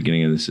dreams at the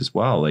beginning of this as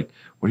well. Like,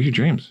 what are your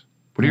dreams?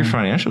 What are your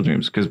financial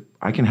dreams? Because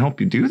I can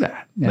help you do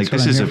that. That's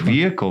this is a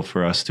vehicle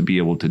for us to be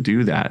able to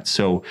do that.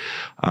 So,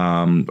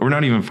 or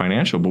not even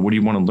financial, but what do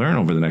you want to learn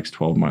over the next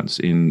 12 months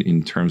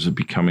in terms of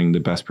becoming the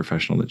best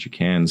professional that you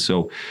can?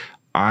 So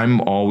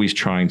I'm always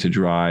trying to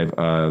drive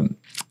a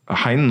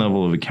heightened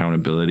level of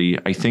accountability.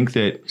 I think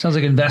that sounds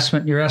like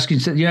investment. You're asking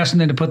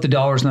them to put the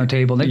dollars on the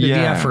table, the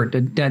effort,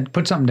 to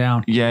put something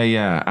down.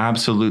 Yeah,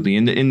 absolutely.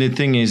 And the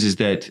thing is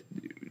that,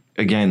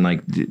 again,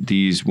 like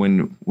these,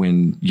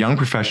 when young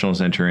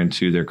professionals enter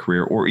into their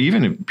career, or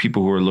even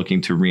people who are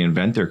looking to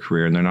reinvent their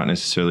career and they're not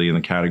necessarily in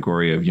the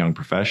category of young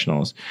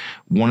professionals,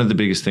 one of the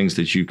biggest things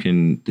that you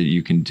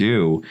can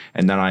do,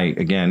 and that I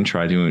again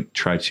try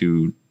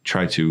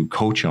to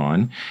coach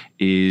on,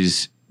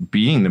 is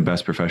being the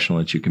best professional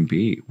that you can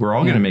be. We're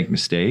all going to make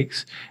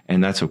mistakes,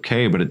 and that's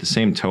okay. But at the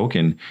same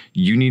token,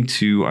 you need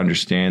to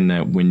understand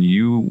that when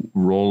you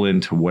roll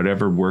into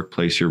whatever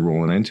workplace you're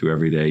rolling into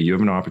every day, you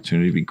have an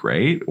opportunity to be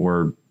great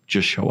or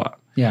just show up.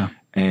 Yeah.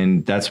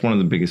 And that's one of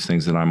the biggest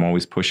things that I'm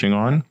always pushing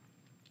on.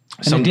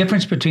 And the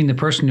difference between the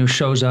person who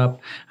shows up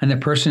and the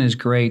person is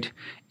great,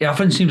 it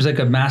often seems like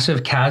a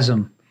massive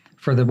chasm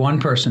for the one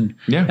person.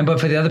 Yeah.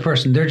 But for the other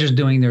person, they're just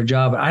doing their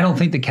job. I don't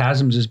think the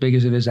chasm's as big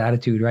as it is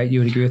attitude, right? You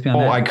would agree with me on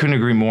that? I couldn't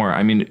agree more.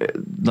 I mean,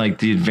 like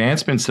the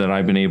advancements that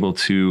I've been able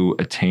to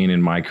attain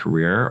in my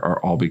career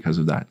are all because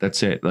of that.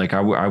 That's it. Like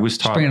I was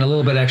taught. Just bringing a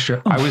little bit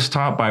extra. I was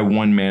taught by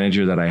one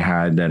manager that I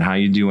had that how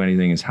you do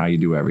anything is how you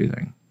do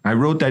everything. I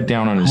wrote that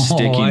down on a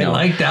sticky note. I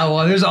like that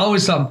one. There's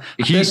always some.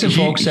 Listen,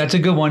 folks, that's a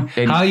good one.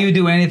 How you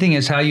do anything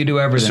is how you do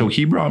everything. So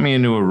he brought me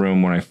into a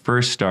room when I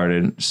first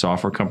started a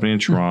software company in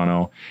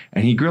Toronto,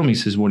 and he grilled me. He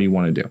says, "What do you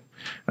want to do?"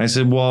 And I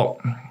said,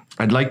 "Well,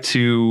 I'd like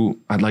to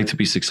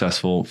be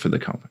successful for the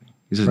company."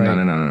 He says,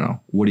 "No.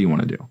 What do you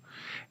want to do?"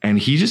 And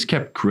he just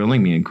kept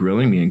grilling me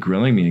until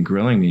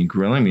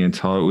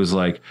it was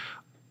like,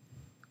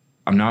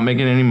 "I'm not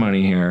making any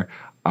money here.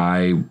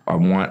 I've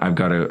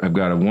got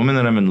a woman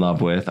that I'm in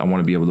love with. I want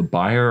to be able to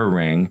buy her a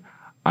ring.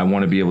 I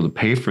want to be able to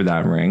pay for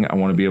that ring. I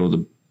want to be able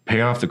to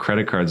pay off the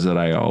credit cards that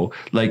I owe."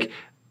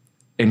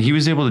 And he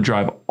was able to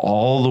drive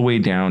all the way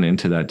down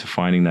into that, to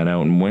finding that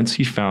out. And once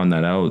he found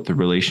that out, the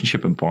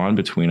relationship and bond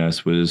between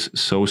us was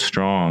so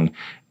strong.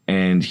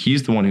 And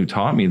he's the one who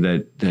taught me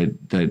that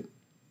the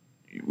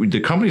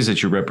companies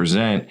that you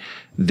represent,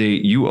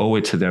 you owe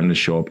it to them to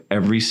show up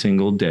every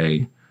single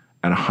day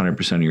at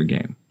 100% of your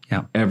game.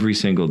 Yeah. Every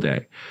single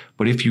day.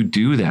 But if you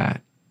do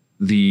that,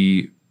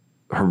 the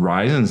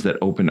horizons that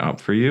open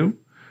up for you,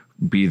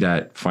 be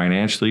that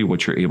financially,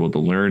 what you're able to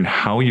learn,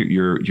 how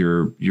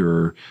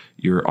your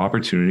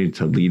opportunity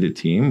to lead a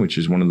team, which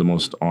is one of the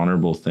most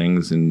honorable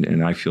things,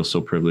 and I feel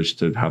so privileged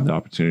to have the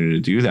opportunity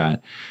to do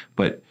that.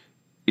 But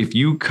if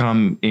you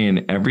come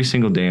in every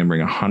single day and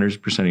bring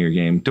 100% of your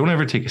game, don't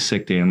ever take a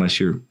sick day unless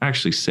you're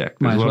actually sick.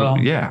 Might as well.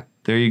 Yeah,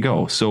 there you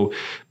go. So,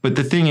 but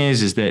the thing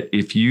is that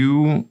if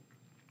you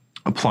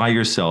apply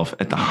yourself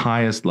at the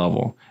highest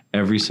level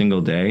every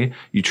single day.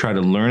 You try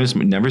to learn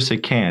never say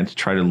can't,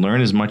 try to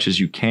learn as much as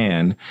you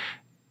can.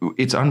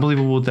 It's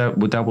unbelievable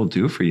what that will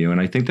do for you. And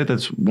I think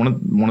that's one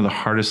of the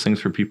hardest things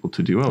for people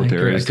to do out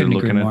there is they're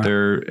looking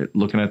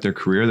at their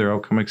career, their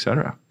outcome, et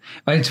cetera.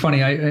 It's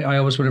funny. I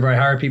always, whenever I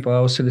hire people, I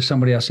always say to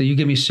somebody, I'll say, you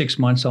give me 6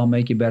 months, I'll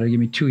make you better. Give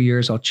me 2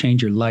 years, I'll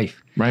change your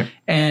life. Right.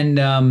 And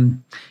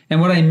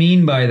what I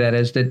mean by that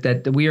is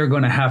that we are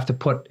going to have to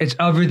put, it's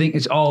everything,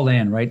 it's all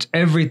in, right?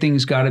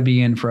 Everything's got to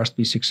be in for us to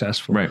be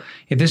successful. Right.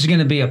 If this is going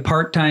to be a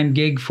part-time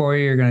gig for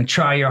you, you're going to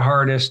try your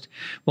hardest.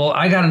 Well,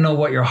 I got to know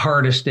what your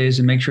hardest is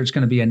and make sure it's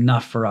going to be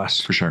enough for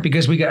us. For sure.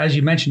 Because we got, as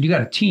you mentioned, you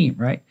got a team,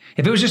 right?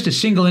 If it was just a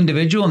single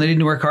individual and they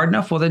didn't work hard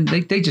enough, well, then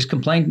they just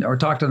complain or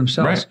talk to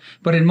themselves. Right.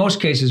 But in most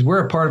cases, we're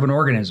a part of an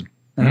organism.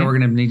 And an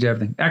organism needs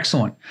everything.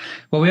 Excellent.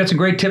 Well, we had some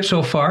great tips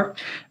so far.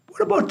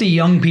 What about the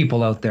young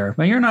people out there?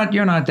 Well, you're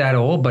not that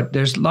old, but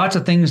there's lots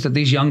of things that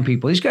these young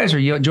people, these guys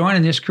are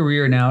joining this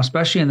career now,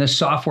 especially in this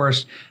software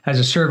as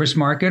a service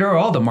market or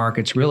all the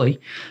markets really.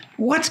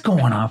 What's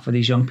going on for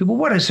these young people?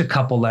 What is a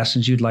couple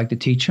lessons you'd like to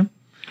teach them?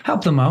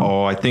 Help them out.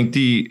 Oh, I think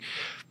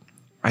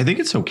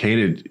it's okay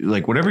to,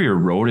 like, whatever your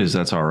road is,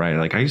 that's all right.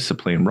 Like, I used to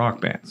play in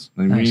rock bands.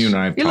 Nice. You and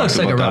I have talked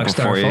about that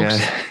before.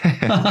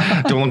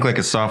 Yeah. Don't look like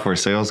a software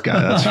sales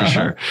guy, that's for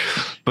sure.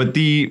 But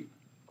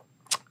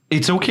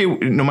it's okay,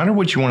 no matter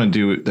what you want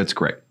to do, that's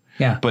great.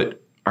 Yeah.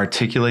 But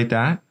articulate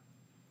that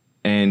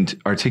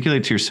and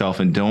articulate to yourself,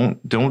 and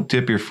don't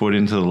dip your foot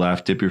into the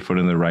left, dip your foot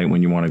in the right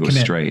when you want to go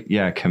straight.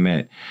 Yeah,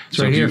 commit.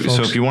 So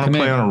if you want to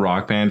play on a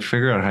rock band,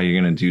 figure out how you're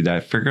going to do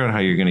that. Figure out how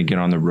you're going to get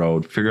on the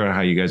road. Figure out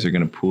how you guys are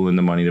going to pool in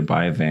the money to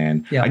buy a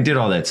van. Yeah. I did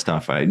all that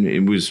stuff.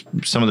 It was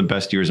some of the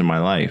best years of my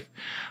life.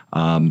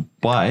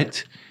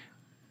 But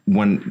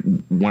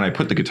when I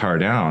put the guitar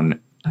down,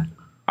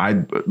 I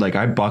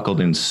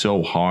buckled in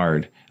so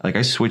hard. Like,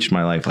 I switched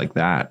my life like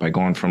that by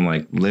going from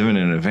like living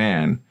in a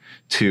van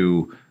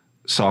to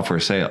software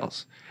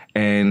sales.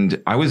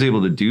 And I was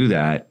able to do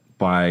that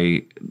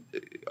by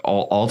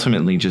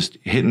ultimately just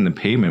hitting the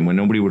pavement when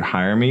nobody would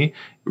hire me,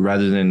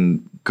 rather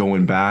than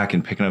going back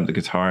and picking up the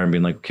guitar and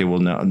being like, okay, well,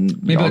 now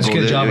maybe let's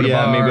get a job at a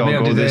bar. Maybe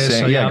I'll go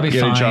this. I'll be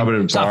get fine. A job at a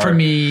bar. It's not for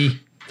me.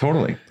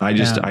 Totally. I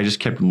just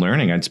kept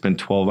learning. I'd spend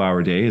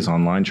 12-hour days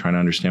online trying to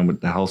understand what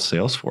the hell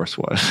Salesforce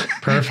was.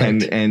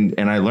 Perfect. and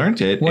I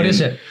learned it. What is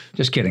it?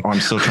 Just kidding.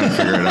 I'm still trying to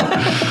figure it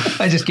out.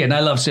 I'm just kidding.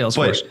 I love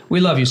Salesforce. We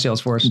love you,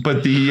 Salesforce.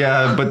 But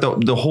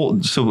the whole,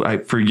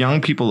 for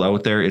young people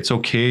out there, it's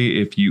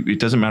okay if it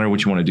doesn't matter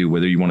what you want to do,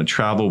 whether you want to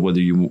travel,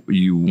 whether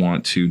you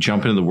want to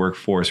jump into the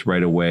workforce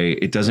right away.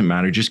 It doesn't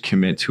matter. Just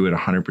commit to it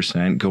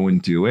 100%. Go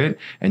and do it.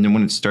 And then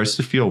when it starts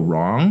to feel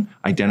wrong,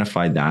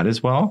 identify that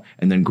as well,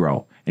 and then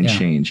grow and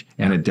change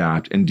and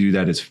adapt and do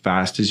that as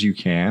fast as you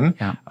can.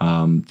 Yeah.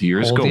 The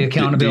years go, the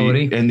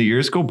accountability. and the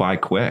years go by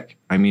quick.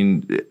 I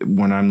mean,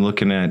 when I'm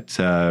looking at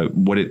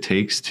what it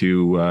takes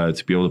to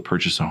be able to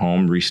purchase a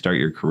home, restart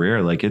your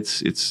career, like it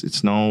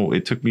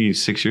took me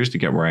 6 years to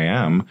get where I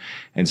am,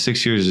 and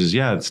 6 years is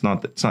it's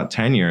not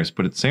 10 years,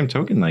 but at the same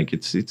token, like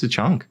it's a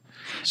chunk.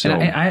 So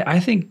and I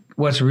think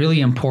what's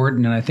really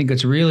important, and I think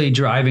it's really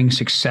driving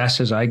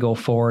success as I go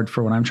forward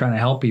for when I'm trying to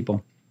help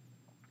people,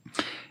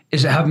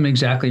 is to have them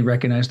exactly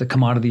recognize the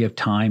commodity of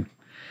time.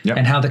 Yep.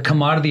 And how the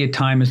commodity of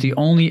time is the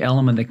only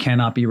element that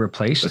cannot be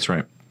replaced. That's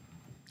right.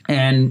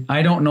 And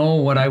I don't know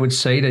what I would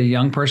say to a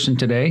young person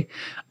today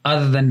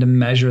other than to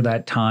measure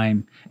that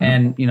time.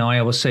 And, I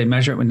always say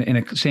measure it in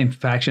the same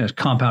fashion as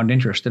compound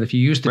interest, that if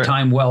you use the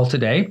time well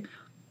today,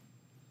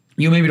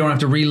 you maybe don't have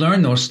to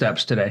relearn those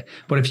steps today.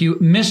 But if you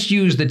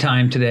misuse the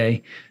time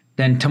today,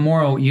 then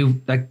tomorrow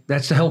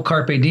that's the whole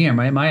carpe diem,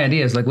 right? My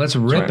idea is let's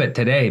rip it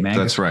today, man.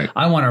 That's right.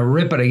 I want to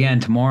rip it again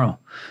tomorrow.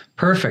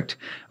 Perfect.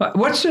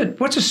 What's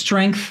a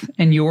strength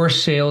in your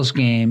sales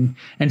game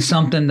and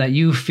something that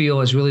you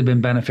feel has really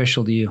been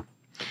beneficial to you?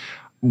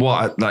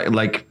 Well,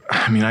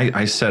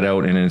 I set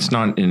out, and it's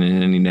not in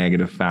any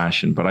negative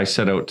fashion, but I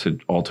set out to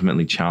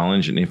ultimately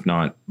challenge and if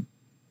not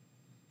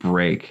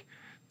break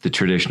the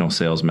traditional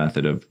sales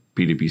method of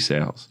B2B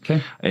sales.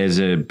 Okay. As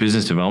a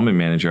business development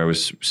manager, I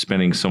was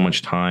spending so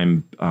much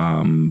time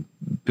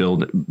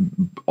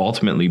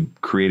ultimately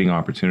creating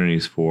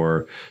opportunities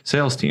for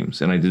sales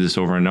teams. And I did this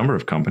over a number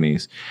of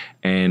companies.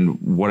 And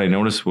what I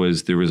noticed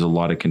was there was a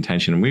lot of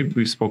contention. And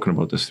we've spoken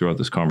about this throughout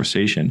this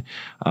conversation.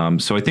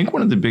 So I think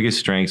one of the biggest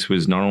strengths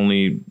was not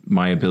only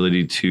my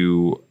ability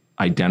to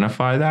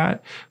identify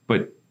that,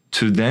 but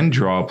to then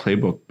draw a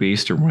playbook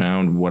based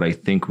around what I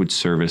think would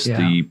service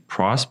the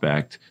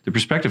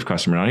prospective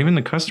customer, not even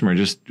the customer,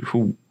 just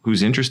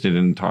who's interested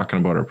in talking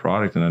about our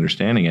product and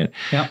understanding it.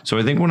 Yeah. So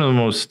I think one of the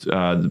most,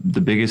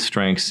 the biggest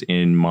strengths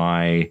in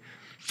my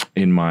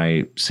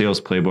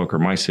sales playbook or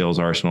my sales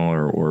arsenal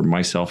or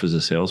myself as a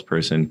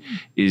salesperson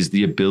is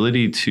the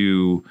ability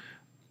to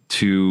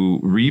to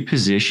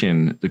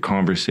reposition the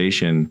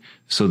conversation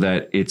so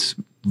that it's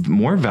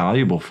more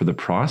valuable for the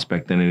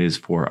prospect than it is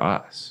for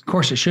us. Of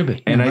course it should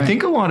be. And I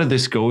think a lot of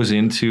this goes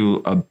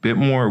into a bit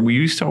more, we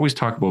used to always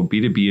talk about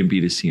B2B and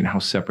B2C and how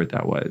separate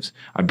that was.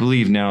 I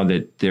believe now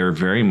that they're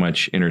very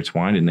much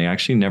intertwined and they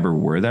actually never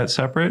were that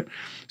separate.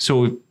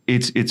 So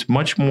it's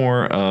much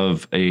more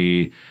of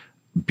a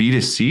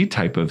B2C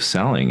type of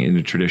selling in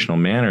a traditional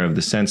manner, of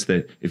the sense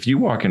that if you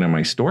walk into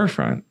my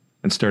storefront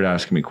and start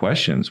asking me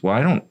questions, well,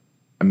 I don't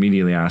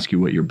immediately ask you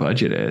what your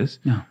budget is.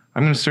 No.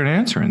 I'm going to start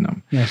answering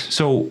them. Yes.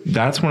 So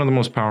that's one of the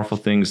most powerful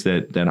things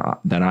that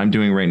I'm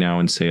doing right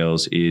now in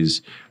sales,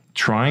 is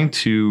trying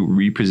to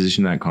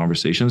reposition that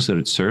conversation so that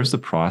it serves the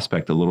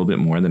prospect a little bit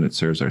more than it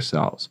serves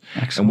ourselves.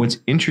 Excellent. And what's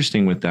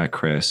interesting with that,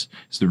 Chris,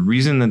 is the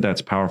reason that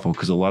that's powerful,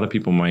 because a lot of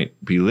people might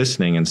be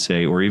listening and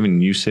say, or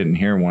even you sitting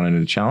here wanting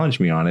to challenge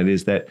me on it,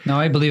 is that... No,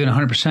 I believe in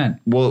 100%.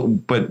 Well,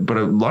 but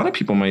a lot of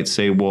people might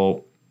say,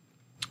 well,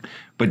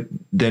 but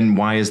then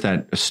why is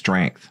that a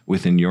strength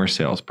within your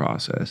sales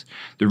process?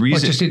 The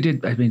reason...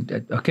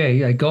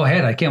 okay, go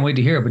ahead. I can't wait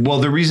to hear it. But well,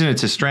 the reason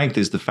it's a strength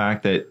is the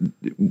fact that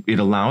it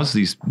allows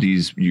these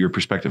your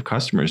prospective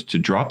customers to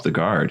drop the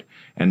guard,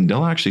 and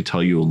they'll actually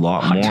tell you a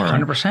lot more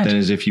 100%. than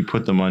as if you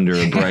put them under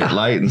a bright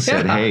light and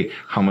said, hey,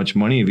 how much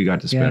money have you got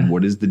to spend?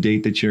 What is the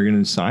date that you're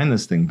going to sign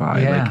this thing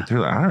by? Like, they're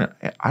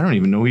like, I don't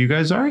even know who you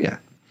guys are yet.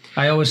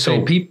 I always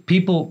say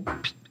people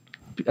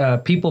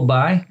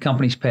buy,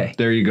 companies pay.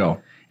 There you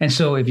go. And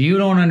so if you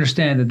don't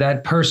understand that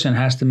that person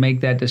has to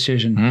make that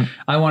decision,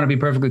 I want to be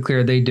perfectly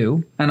clear, they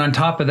do. And on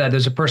top of that,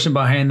 there's a person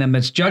behind them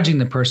that's judging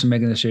the person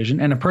making the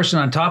decision, and a person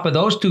on top of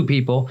those two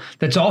people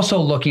that's also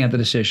looking at the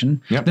decision.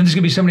 Yep. Then there's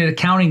going to be somebody in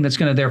accounting that's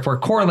going to therefore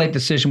correlate the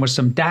decision with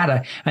some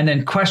data and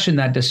then question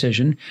that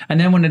decision. And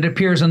then when it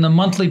appears on the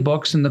monthly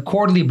books and the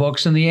quarterly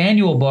books and the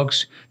annual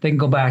books, they can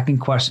go back and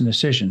question the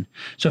decision.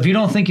 So if you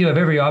don't think you have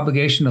every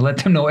obligation to let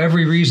them know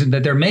every reason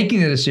that they're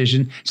making the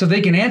decision so they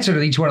can answer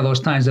to each one of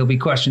those times they'll be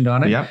questioned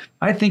on it,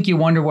 I think you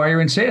wonder why you're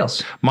in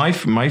sales. My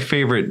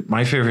favorite.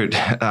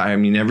 I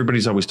mean,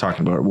 everybody's always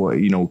talking about,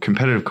 well,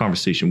 competitive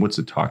conversation. What's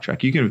the talk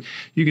track? You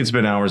can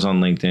spend hours on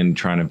LinkedIn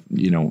trying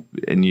to,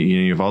 and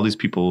you have all these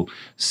people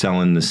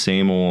selling the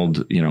same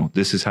old,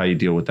 this is how you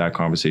deal with that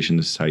conversation.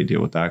 This is how you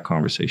deal with that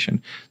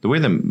conversation. The way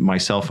that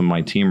myself and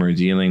my team are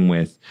dealing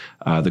with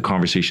the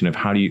conversation of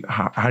how do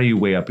you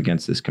weigh up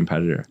against this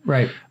competitor?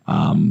 Right.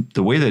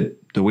 The way that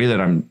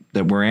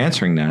we're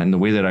answering that, and the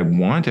way that I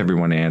want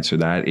everyone to answer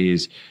that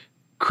is,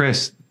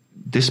 Chris,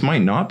 this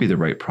might not be the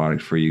right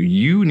product for you.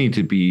 You need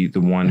to be the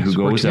one who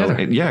goes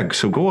out.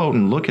 So go out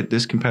and look at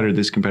this competitor,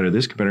 this competitor,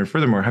 this competitor.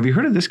 Furthermore, have you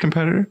heard of this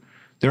competitor?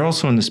 They're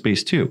also in the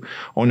space too.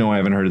 Oh no, I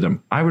haven't heard of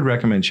them. I would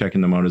recommend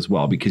checking them out as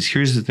well, because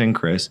here's the thing,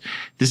 Chris,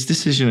 this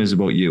decision is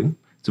about you.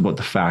 It's about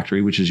the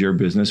factory, which is your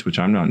business, which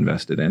I'm not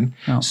invested in.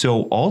 Oh.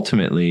 So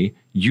ultimately,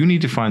 you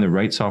need to find the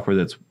right software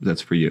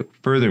that's for you.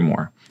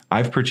 Furthermore,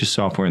 I've purchased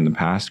software in the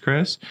past,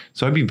 Chris,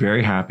 so I'd be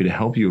very happy to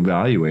help you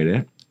evaluate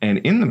it. And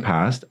in the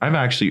past, I've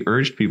actually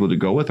urged people to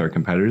go with our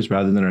competitors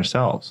rather than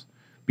ourselves,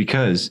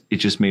 because it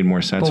just made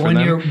more sense for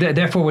them.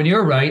 Therefore, when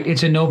you're right,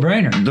 it's a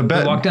no-brainer.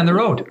 To walk down the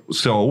road.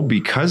 So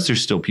because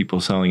there's still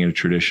people selling in a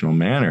traditional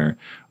manner,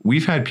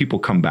 we've had people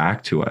come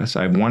back to us.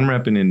 I have one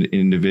rep in an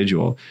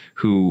individual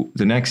who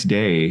the next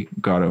day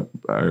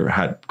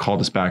had called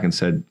us back and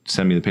said,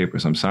 send me the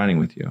papers, I'm signing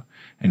with you.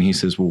 And he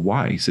says, well,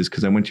 why? He says,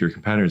 because I went to your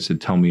competitor and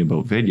said, tell me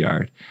about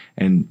Vidyard.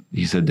 And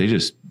he said, they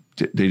just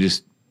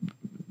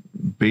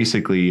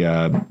basically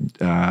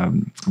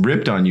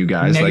ripped on you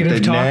guys.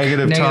 Negative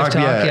talk.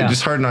 Yeah,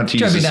 just hard not to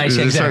use this. Nice,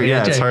 exactly.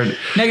 It's hard.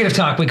 Negative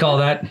talk, we call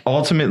that.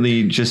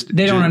 Ultimately,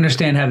 they don't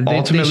understand how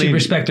they should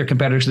respect their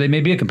competitors. So they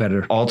may be a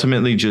competitor.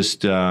 Ultimately,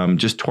 just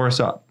tore us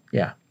up.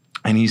 Yeah.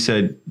 And he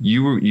said,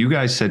 you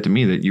guys said to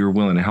me that you were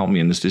willing to help me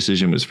and this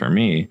decision was for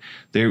me.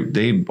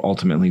 They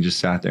ultimately just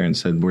sat there and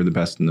said, we're the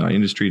best in the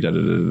industry,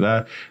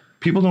 da-da-da-da-da.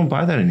 People don't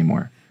buy that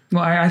anymore.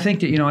 Well, I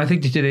think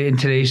that today in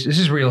today's, this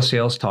is real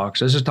sales talk.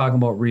 So this is talking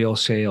about real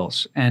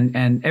sales, and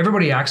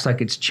everybody acts like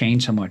it's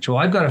changed so much. Well,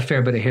 I've got a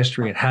fair bit of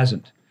history. It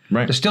hasn't.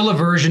 Right. There's still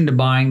aversion to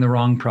buying the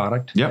wrong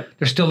product. Yep.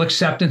 There's still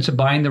acceptance of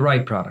buying the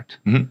right product.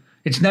 Mm-hmm.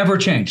 It's never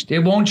changed. It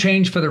won't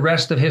change for the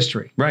rest of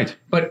history. Right.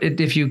 But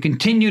if you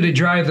continue to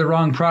drive the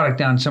wrong product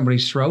down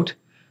somebody's throat,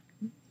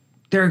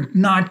 they're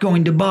not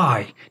going to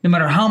buy. No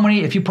matter how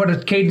many, if you put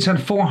a cadence on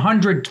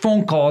 400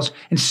 phone calls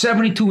and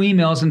 72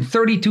 emails and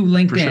 32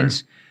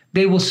 LinkedIns,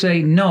 they will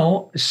say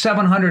no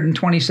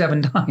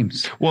 727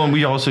 times. Well, and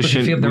we also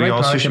shouldn't. If you have the right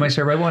product, they might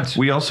say right once.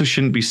 We also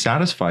shouldn't be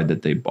satisfied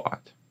that they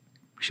bought.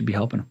 We should be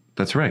helping them.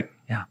 That's right.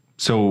 Yeah.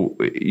 So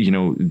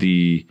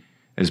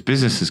as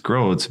businesses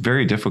grow, it's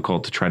very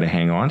difficult to try to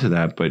hang on to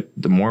that. But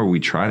the more we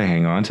try to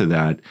hang on to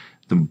that,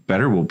 the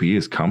better we'll be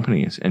as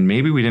companies. And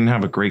maybe we didn't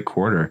have a great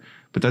quarter,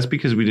 but that's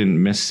because we didn't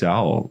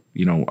missell,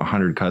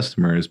 100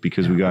 customers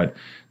because we got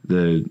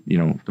the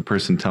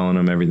person telling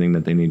them everything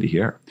that they need to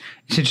hear.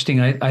 It's interesting.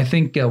 I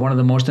think one of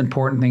the most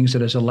important things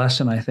that is a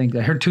lesson, I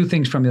heard two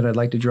things from you that I'd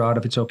like to draw out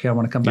if it's okay. I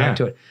want to come back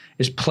to it,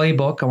 is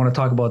playbook. I want to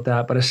talk about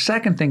that. But a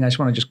second thing I just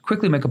want to just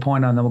quickly make a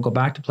point on, then we'll go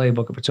back to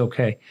playbook if it's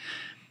okay,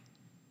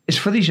 is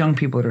for these young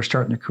people that are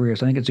starting their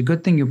careers. I think it's a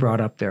good thing you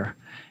brought up there.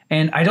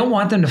 And I don't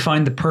want them to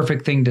find the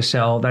perfect thing to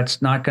sell. That's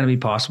not going to be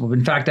possible.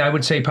 In fact, I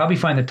would say probably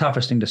find the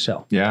toughest thing to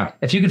sell. Yeah.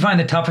 If you can find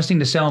the toughest thing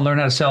to sell and learn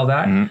how to sell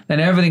that, then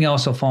everything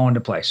else will fall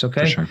into place.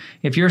 Okay. For sure.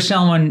 If you're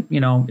selling,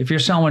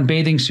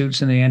 bathing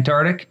suits in the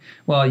Antarctic,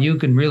 well, you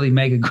can really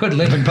make a good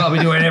living probably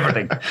doing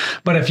everything.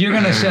 But if you're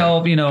going to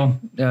sell,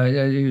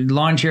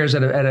 lawn chairs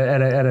at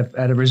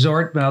a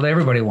resort, well,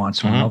 everybody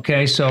wants one.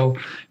 Okay. So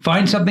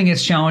find something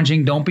that's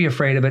challenging. Don't be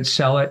afraid of it.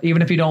 Sell it.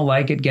 Even if you don't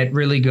like it, get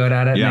really good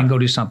at it and then go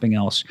do something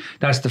else.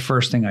 That's the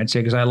first thing I'd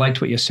say, because I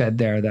liked what you said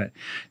there, that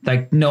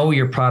like know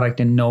your product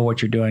and know what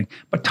you're doing.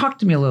 But talk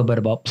to me a little bit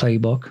about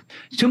playbook.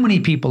 Too many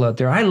people out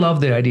there. I love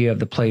the idea of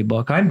the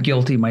playbook. I'm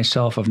guilty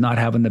myself of not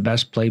having the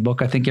best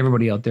playbook. I think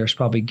everybody out there is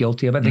probably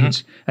guilty of it. I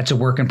think that's a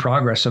work in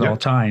progress at all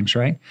times,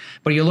 right?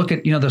 But you look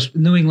at the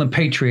New England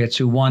Patriots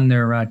who won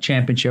their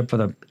championship for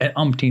the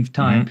umpteenth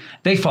time.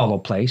 They follow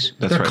plays.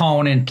 They're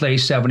calling in play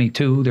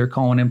 72. They're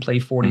calling in play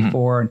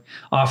 44, and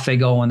off they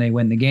go and they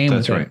win the game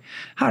with it.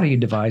 How do you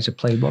devise a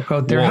playbook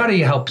out there? How do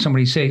you help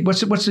somebody say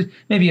what's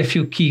maybe a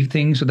few key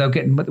things without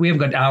getting? But we haven't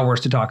got hours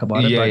to talk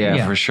about it.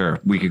 Yeah, for sure.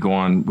 We could go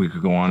on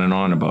and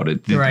on about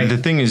it. The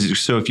thing is,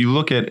 so if you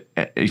look at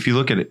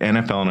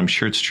NFL, and I'm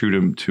sure it's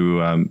true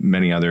to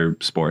many other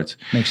sports,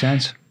 makes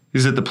sense.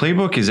 Is that the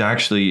playbook is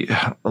actually,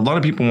 a lot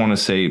of people want to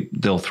say,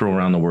 they'll throw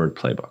around the word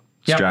playbook,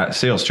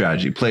 sales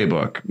strategy,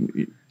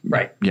 playbook.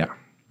 Right. Yeah.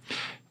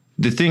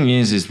 The thing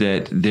is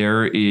that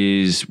there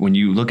is, when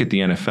you look at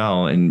the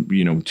NFL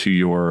and, to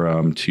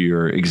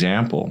your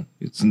example,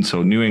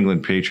 so New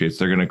England Patriots,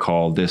 they're going to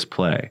call this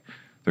play.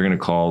 They're going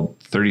to call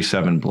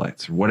 37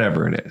 blitz or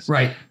whatever it is.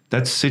 Right.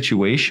 That's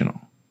situational.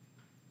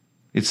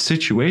 It's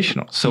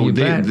situational. So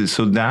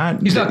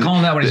he's not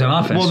calling that when he's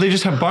on offense. Well, they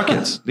just have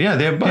buckets. They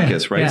have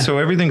buckets, right? Yeah. So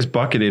everything's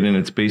bucketed, and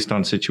it's based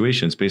on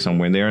situation. It's based on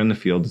where they are in the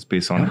field. It's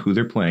based on who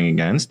they're playing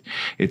against.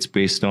 It's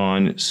based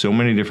on so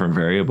many different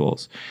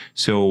variables.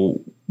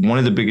 So one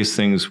of the biggest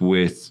things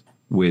with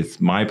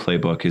my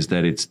playbook is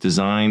that it's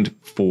designed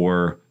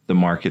for the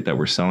market that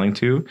we're selling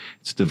to.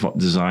 It's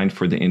designed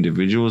for the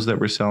individuals that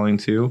we're selling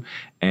to.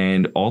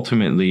 And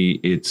ultimately,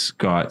 it's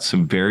got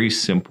some very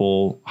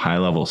simple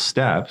high-level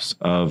steps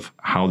of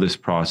how this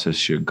process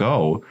should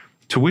go,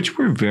 to which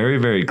we're very,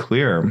 very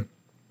clear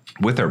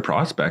with our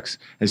prospects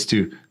as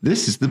to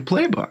this is the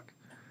playbook.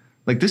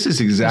 Like, this is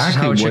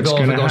exactly what's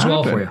going to happen.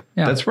 Well for you.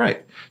 Yeah. That's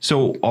right.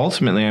 So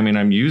ultimately,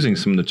 I'm using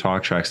some of the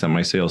talk tracks that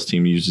my sales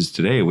team uses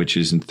today, which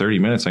is in 30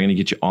 minutes, I'm going to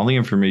get you all the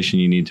information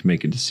you need to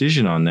make a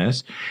decision on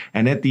this.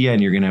 And at the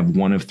end, you're going to have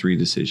one of three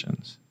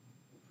decisions.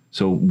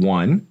 So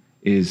one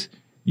is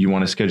you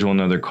want to schedule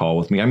another call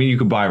with me. You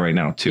could buy right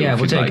now too. Yeah,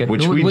 we'll take it.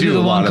 Which we do the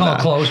a lot one call of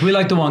that. Close. We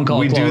like the one call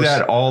we close. We do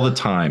that all the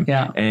time.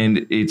 Yeah.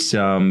 And it's,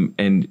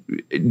 and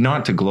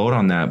not to gloat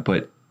on that,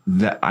 but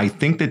that I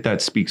think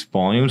that speaks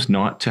volumes,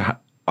 not to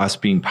us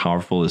being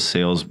powerful as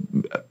sales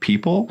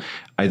people.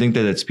 I think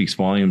that speaks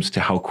volumes to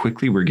how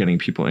quickly we're getting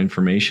people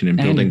information and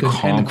building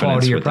confidence and the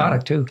quality of your with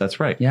product them. too. That's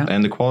right. Yeah.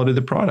 And the quality of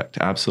the product.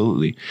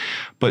 Absolutely.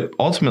 But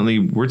ultimately,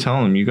 we're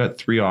telling them you got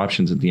three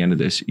options at the end of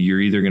this.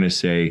 You're either going to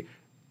say,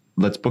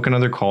 let's book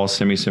another call,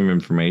 send me some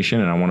information,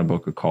 and I want to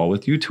book a call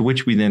with you, to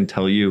which we then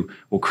tell you,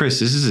 well, Chris,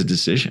 this is a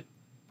decision.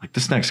 Like,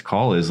 this next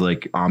call is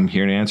like, I'm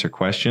here to answer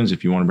questions.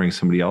 If you want to bring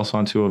somebody else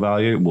on to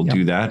evaluate, we'll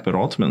do that. But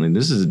ultimately,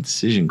 this is a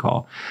decision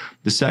call.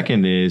 The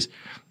second is,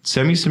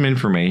 send me some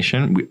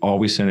information. We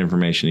always send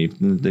information.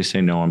 Even if they say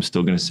no, I'm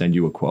still going to send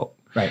you a quote.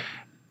 Right.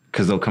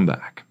 Because they'll come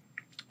back.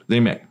 They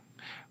may.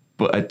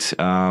 But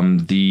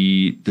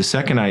the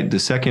second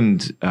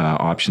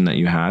option that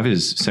you have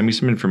is send me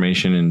some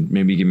information and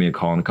maybe give me a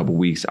call in a couple of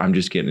weeks. I'm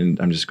just starting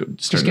to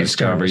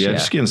discover.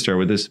 Just getting started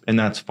with this, and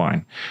that's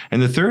fine. And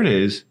the third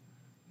is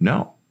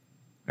no.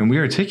 And we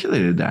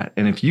articulated that.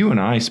 And if you and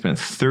I spent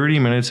 30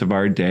 minutes of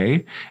our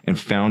day and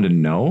found a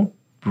no,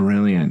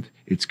 brilliant.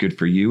 It's good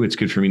for you. It's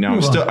good for me. Now,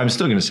 I'm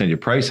still going to send you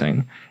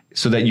pricing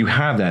so that you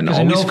have that. Because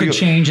I know it could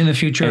change in the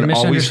future, and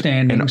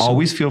misunderstandings. And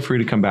always feel free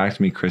to come back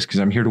to me, Chris,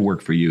 because I'm here to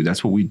work for you.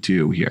 That's what we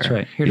do here. That's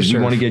right. Here to serve.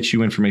 We want to get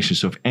you information.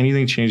 So if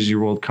anything changes your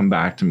world, come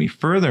back to me.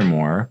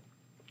 Furthermore,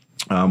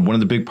 one of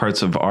the big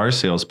parts of our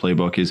sales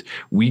playbook is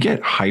we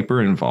get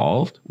hyper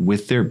involved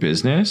with their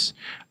business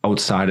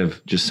outside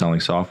of just selling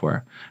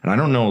software. And I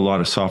don't know a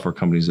lot of software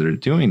companies that are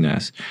doing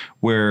this,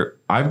 where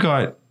I've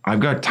got I've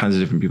got tons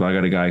of different people. I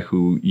got a guy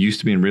who used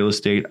to be in real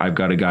estate. I've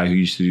got a guy who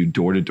used to do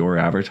door-to-door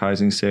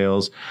advertising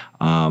sales.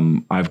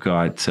 I've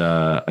got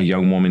a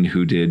young woman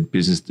who did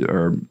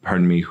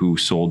who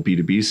sold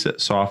B2B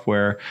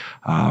software.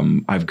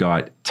 I've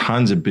got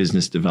tons of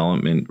business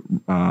development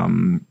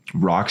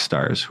rock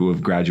stars who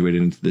have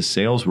graduated into this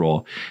sales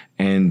role.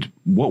 And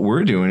what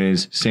we're doing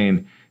is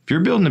saying, if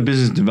you're building a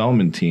business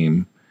development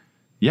team,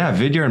 yeah,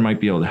 Vidyard might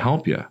be able to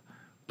help you.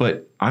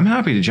 But I'm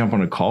happy to jump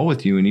on a call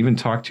with you and even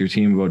talk to your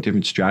team about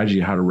different strategy,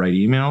 how to write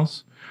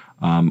emails.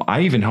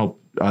 I even help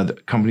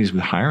companies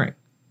with hiring.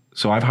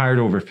 So I've hired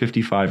over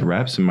 55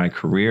 reps in my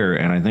career,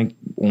 and I think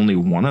only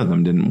one of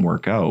them didn't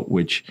work out,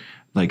 which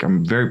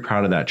I'm very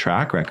proud of that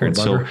track record.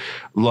 So a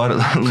lot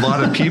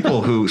of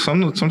people who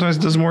sometimes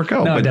it doesn't work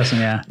out. No, it doesn't.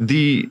 Yeah.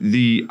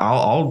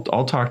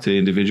 I'll talk to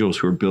individuals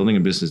who are building a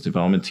business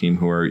development team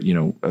who are,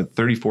 a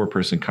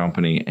 34-person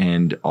company,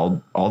 and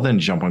I'll then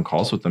jump on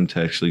calls with them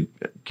to actually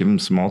give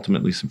them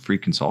ultimately some free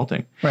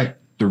consulting. Right.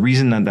 The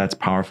reason that that's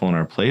powerful in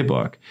our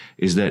playbook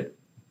is that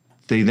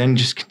they then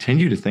just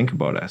continue to think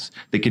about us.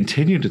 They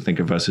continue to think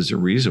of us as a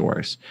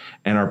resource,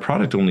 and our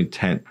product only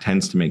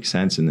tends to make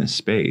sense in this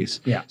space.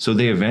 Yeah. So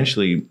they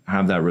eventually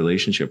have that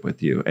relationship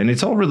with you, and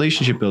it's all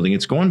relationship building.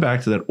 It's going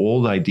back to that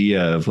old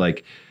idea of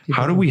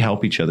how do we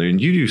help each other? And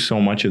you do so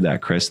much of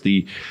that, Chris.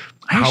 I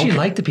actually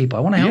like the people.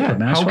 I want to help them.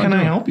 Man. How can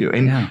I help you?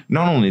 And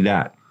not only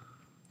that,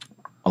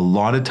 a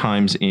lot of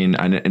times and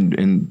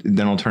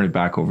then I'll turn it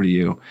back over to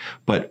you,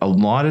 but a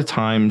lot of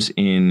times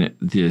in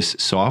this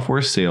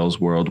software sales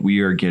world, we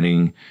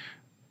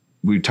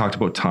talked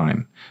about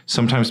time.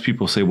 Sometimes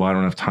people say, well, I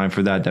don't have time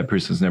for that. That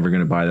person's never going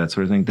to buy that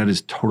sort of thing. That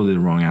is totally the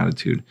wrong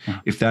attitude.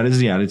 Yeah. If that is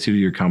the attitude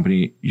of your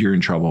company, you're in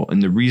trouble.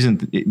 And the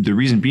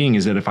reason being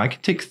is that if I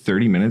could take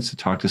 30 minutes to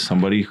talk to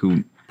somebody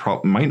who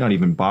might not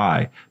even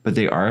buy, but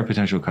they are a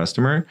potential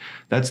customer,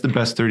 that's the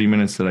best 30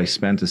 minutes that I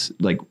spent.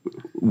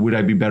 Would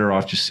I be better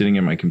off just sitting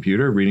at my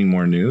computer reading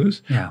more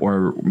news,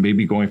 or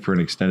maybe going for an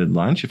extended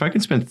lunch? If I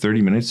can spend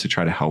 30 minutes to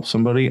try to help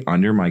somebody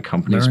under my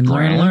company's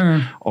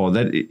brand,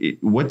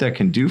 what that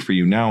can do for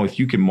you. Now, if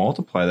you can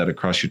multiply that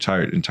across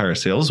your entire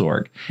sales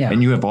org,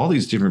 and you have all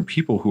these different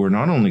people who are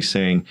not only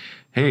saying,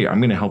 hey, I'm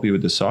going to help you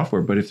with the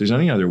software, but if there's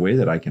any other way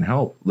that I can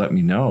help, let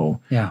me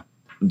know. Yeah.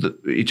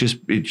 It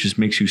just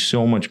makes you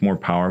so much more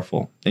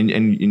powerful, and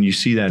you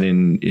see that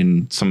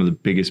in some of the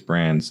biggest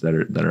brands that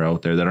are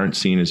out there that aren't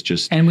seen as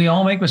just. And we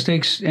all make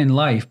mistakes in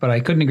life, but I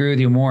couldn't agree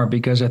with you more,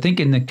 because I think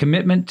in the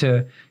commitment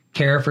to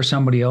care for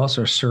somebody else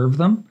or serve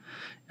them,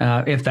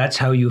 if that's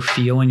how you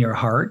feel in your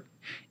heart,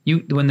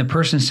 when the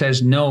person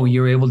says no,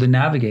 you're able to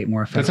navigate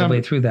more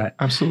effectively through that.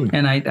 Absolutely.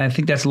 And I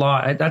think that's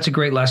a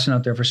great lesson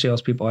out there for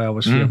salespeople. I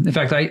always feel. In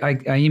fact, I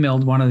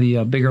emailed one of the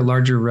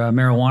larger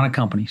marijuana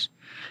companies,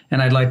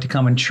 and I'd like to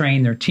come and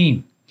train their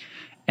team.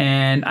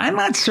 And I'm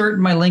not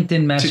certain my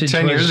LinkedIn message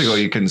 10 years ago,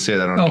 you couldn't say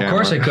that on camera. Of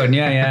course I couldn't.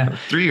 Yeah.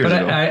 3 years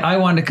ago. But I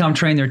wanted to come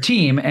train their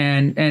team.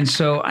 And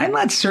so I'm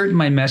not certain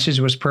my message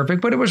was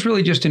perfect, but it was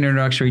really just an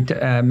introductory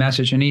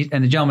message. And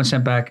the gentleman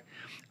sent back,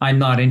 I'm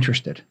not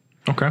interested.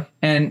 Okay.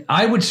 And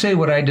I would say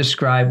what I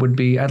described would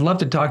be, I'd love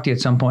to talk to you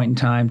at some point in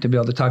time to be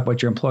able to talk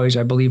about your employees.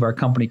 I believe our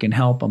company can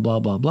help, and blah,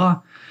 blah,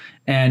 blah.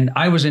 And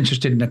I was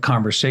interested in a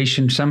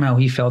conversation. Somehow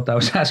he felt I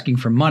was asking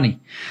for money.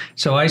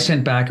 So I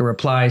sent back a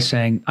reply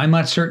saying, I'm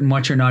not certain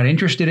what you're not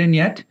interested in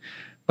yet,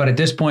 but at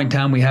this point in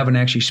time, we haven't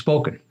actually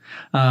spoken.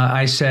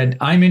 I said,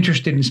 I'm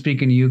interested in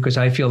speaking to you because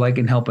I feel I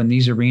can help in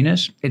these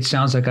arenas. It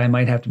sounds like I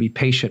might have to be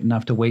patient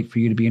enough to wait for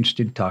you to be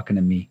interested in talking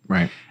to me.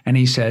 Right. And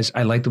he says,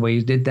 I like the way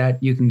you did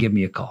that. You can give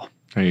me a call.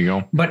 There you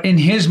go. But in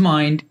his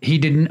mind, he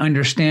didn't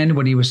understand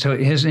what he was told.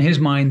 In his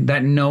mind,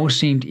 that no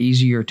seemed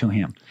easier to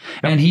him.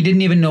 Yep. And he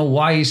didn't even know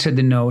why he said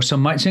the no.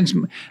 So since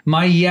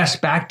my yes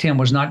back to him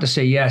was not to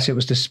say yes, it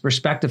was to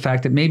respect the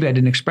fact that maybe I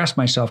didn't express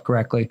myself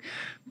correctly.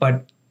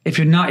 But if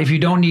you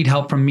don't need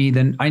help from me,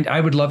 then I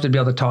would love to be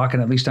able to talk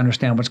and at least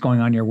understand what's going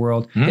on in your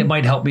world. Mm-hmm. It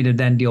might help me to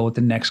then deal with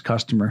the next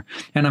customer.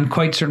 And I'm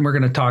quite certain we're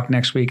going to talk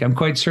next week. I'm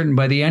quite certain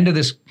by the end of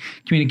this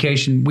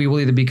communication, we will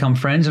either become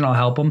friends and I'll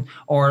help them,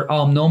 or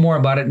I'll know more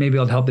about it. Maybe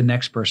I'll help the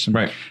next person.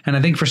 Right. And I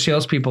think for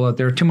salespeople out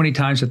there, too many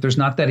times that there's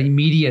not that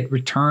immediate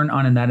return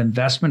on that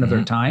investment of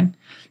their time.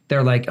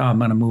 They're like, oh, I'm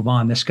going to move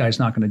on. This guy's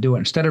not going to do it.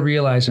 Instead of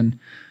realizing,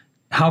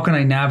 how can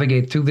I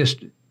navigate through this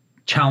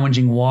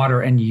challenging water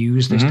and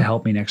use this to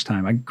help me next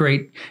time?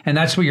 Great. And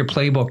that's what your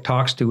playbook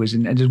talks to is,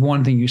 and there's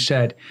one thing you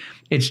said,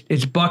 it's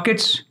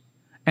buckets.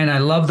 And I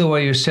love the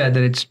way you said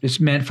that it's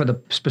meant for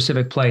the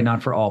specific play,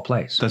 not for all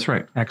plays. That's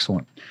right.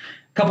 Excellent.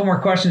 A couple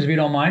more questions if you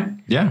don't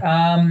mind.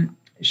 Yeah.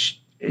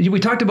 We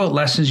talked about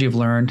lessons you've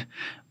learned.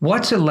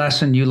 What's a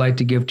lesson you like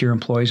to give to your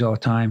employees all the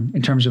time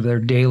in terms of their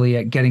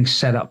daily getting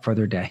set up for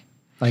their day?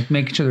 Like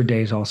making sure their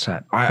day is all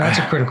set. That's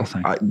a critical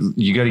thing.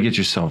 You got to get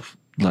yourself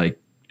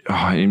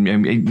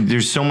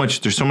there's so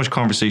much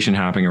conversation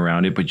happening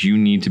around it, but you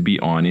need to be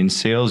on. In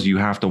sales, you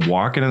have to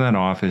walk into that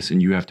office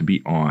and you have to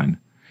be on.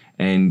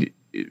 And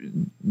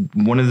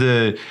one of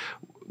the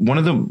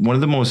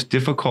most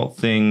difficult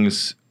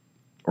things,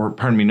 or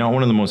pardon me, not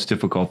one of the most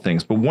difficult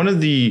things, but one of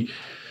the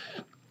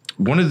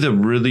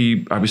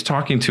I was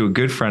talking to a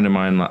good friend of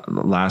mine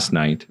last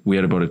night. We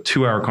had about a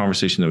 2-hour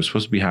conversation that was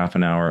supposed to be half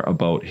an hour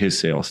about his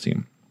sales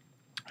team.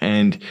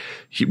 And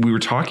we were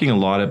talking a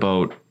lot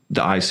about the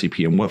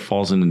ICP and what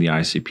falls into the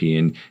ICP.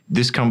 And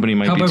this company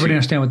might help be everybody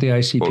understand what the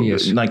ICP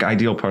is. Like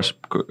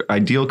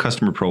ideal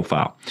customer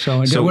profile.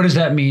 So what does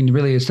that mean?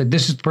 Really, it's that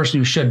this is the person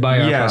who should buy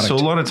our product. So a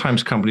lot of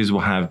times companies will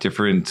have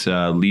different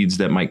leads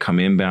that might come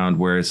inbound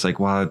where it's like,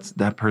 well,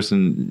 that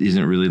person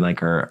isn't really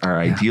like our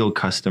ideal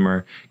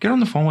customer. Get on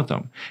the phone with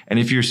them. And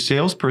if your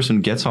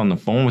salesperson gets on the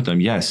phone with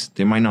them, yes,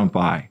 they might not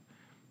buy,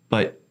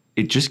 but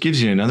it just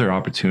gives you another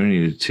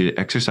opportunity to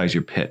exercise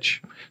your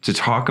pitch, to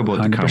talk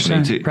about the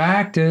company, to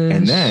practice.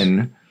 And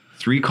then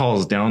 3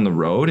 calls down the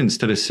road,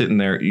 instead of sitting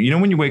there,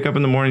 when you wake up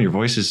in the morning, your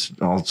voice is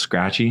all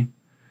scratchy.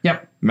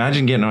 Yep.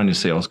 Imagine getting on your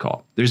sales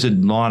call. There's a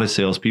lot of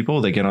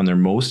salespeople that get on their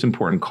most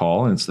important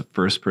call, and it's the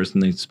first person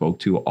they spoke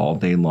to all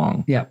day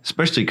long. Yeah.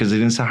 Especially because they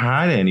didn't say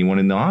hi to anyone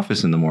in the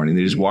office in the morning.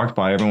 They just walked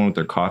by everyone with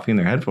their coffee and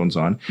their headphones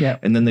on. Yeah.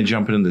 And then they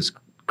jump into this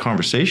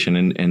conversation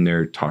and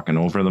they're talking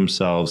over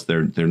themselves.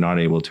 They're not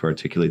able to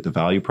articulate the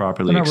value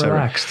properly, et cetera.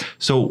 Relaxed.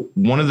 So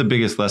one of the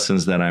biggest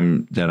lessons that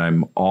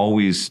I'm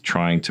always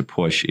trying to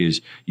push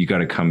is you got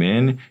to come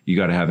in, you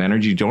got to have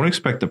energy. Don't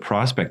expect the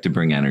prospect to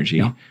bring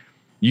energy. No.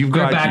 You've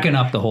got backing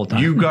up the whole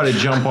time. You've got to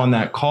jump on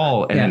that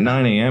call and at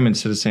 9 a.m.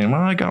 instead of saying,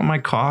 well, I got my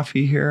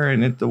coffee here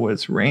and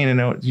it's raining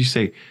out. You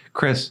say,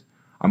 Chris,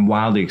 I'm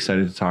wildly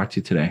excited to talk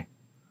to you today.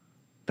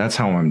 That's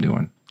how I'm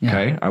doing.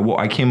 Okay.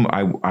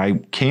 I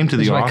came to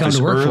the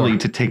office early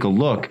to take a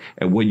look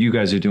at what you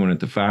guys are doing at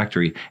the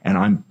factory, and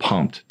I'm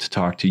pumped to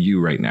talk to you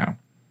right now.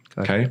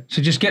 Okay.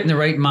 So just getting the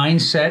right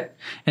mindset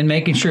and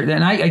making sure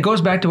that, it goes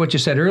back to what you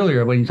said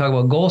earlier when you talk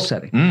about goal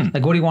setting.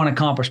 Like, what do you want to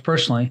accomplish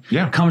personally?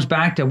 Yeah. It comes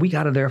back to, we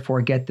got to therefore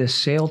get this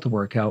sale to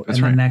work out. That's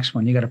and right. the next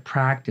one, you got to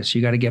practice.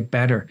 You got to get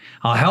better.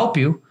 I'll help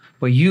you,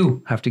 but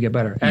you have to get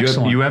better.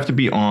 Excellent. You have to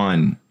be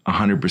on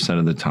 100%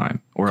 of the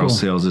time, or else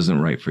sales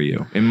isn't right for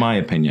you, in my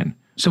opinion.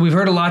 So we've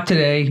heard a lot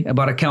today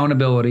about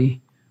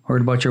accountability.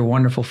 Heard about your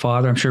wonderful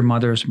father. I'm sure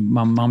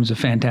mom's a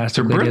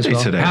fantastic lady as well. It's her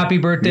birthday today. Happy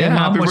birthday, Mom.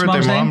 Happy What's birthday,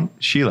 Mom's Mom. name?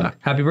 Sheila.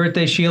 Happy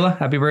birthday, Sheila.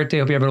 Happy birthday.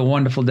 Hope you have a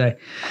wonderful day.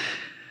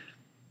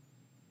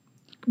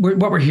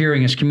 What we're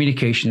hearing is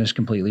communication is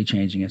completely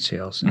changing at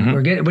sales.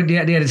 But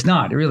yet it's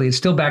not. It's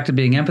still back to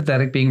being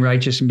empathetic, being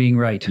righteous, and being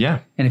right. Yeah.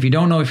 And if you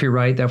don't know if you're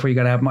right, therefore you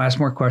got to ask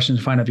more questions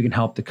and find out if you can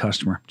help the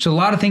customer. So a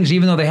lot of things,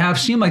 even though they have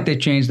seemed like they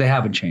changed, they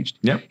haven't changed.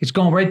 Yep. It's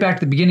going right back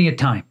to the beginning of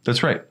time.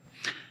 That's right.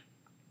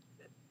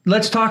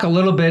 Let's talk a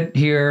little bit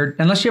here.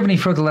 Unless you have any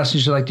further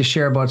lessons you'd like to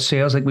share about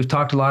sales, like we've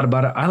talked a lot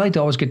about it. I like to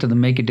always get to the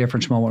make a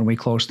difference moment when we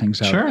close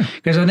things out. Sure.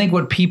 Because I think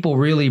what people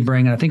really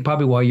bring, and I think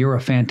probably why you're a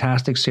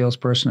fantastic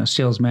salesperson, a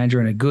sales manager,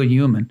 and a good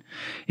human,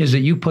 is that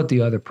you put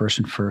the other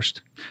person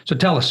first. So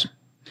tell us,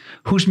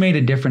 who's made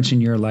a difference in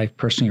your life,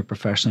 personally or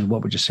professionally?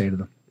 What would you say to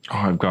them? Oh,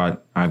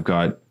 I've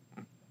got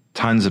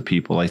tons of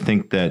people. I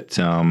think that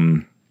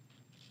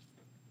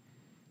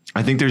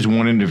I think there's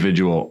one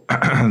individual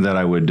that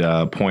I would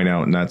point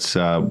out, and that's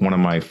one of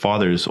my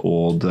father's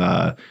old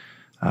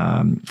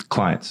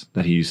clients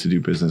that he used to do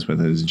business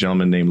with. Is a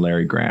gentleman named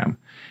Larry Graham.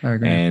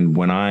 And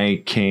when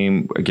I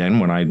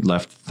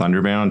left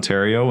Thunder Bay,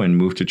 Ontario, and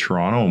moved to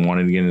Toronto and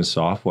wanted to get into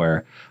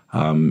software,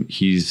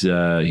 he's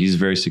a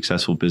very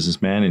successful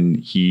businessman, and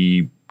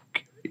he's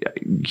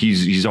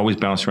always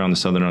bounced around the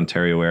Southern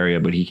Ontario area,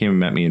 but he came and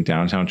met me in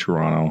downtown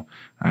Toronto.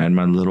 I had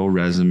my little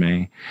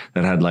resume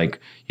that had I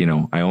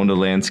owned a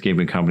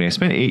landscaping company. I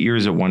spent 8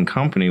 years at one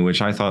company, which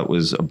I thought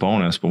was a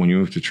bonus. But when you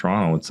move to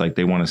Toronto, it's like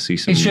they want to see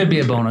some. It should be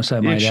a bonus.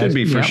 It should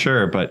be for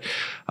sure. But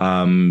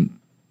my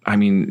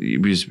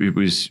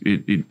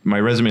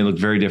resume looked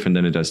very different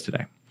than it does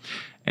today.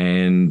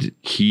 And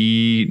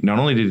he not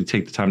only did he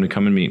take the time to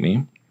come and meet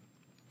me,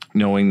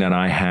 knowing that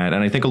I had,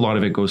 and I think a lot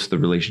of it goes to the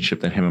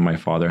relationship that him and my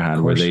father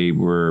had, where they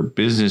were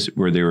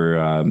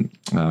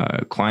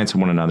clients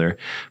of one another,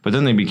 but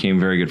then they became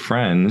very good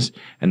friends,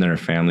 and then our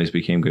families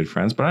became good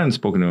friends. But I hadn't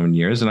spoken to him in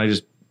years, and I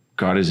just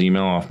got his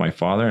email off my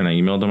father, and I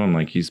emailed him. I'm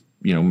like, he's,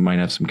 might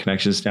have some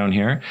connections down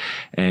here.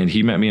 And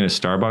he met me in a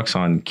Starbucks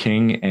on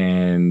King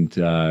and,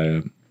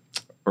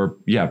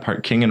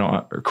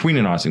 Queen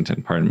and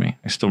Ossington, pardon me.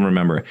 I still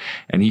remember.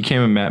 And he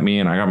came and met me,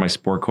 and I got my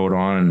sport coat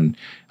on, and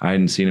I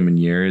hadn't seen him in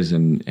years.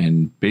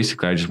 And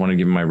basically I just wanted to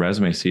give him my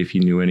resume, see if he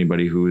knew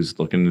anybody who was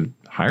looking to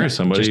hire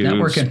somebody. Just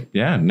networking.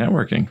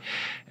 Networking.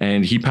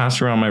 And he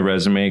passed around my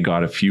resume,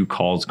 got a few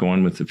calls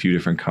going with a few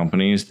different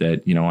companies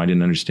that, I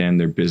didn't understand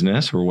their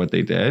business or what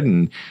they did.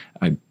 And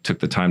I took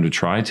the time to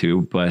try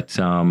to, but,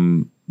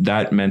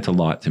 that meant a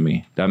lot to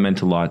me.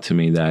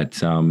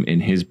 That in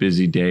his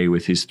busy day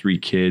with his 3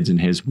 kids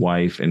and his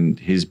wife and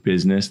his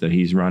business that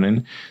he's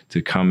running, to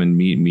come and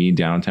meet me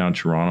downtown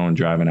Toronto and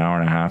drive an hour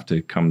and a half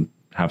to come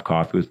have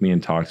coffee with me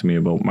and talk to me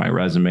about my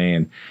resume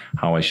and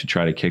how I should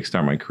try to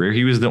kickstart my career.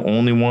 He was the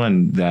only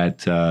one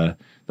that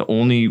the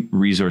only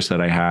resource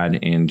that I had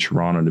in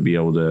Toronto to be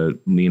able to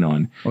lean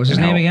on. What was his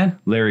name again?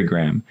 Larry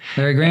Graham.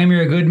 Larry Graham,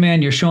 you're a good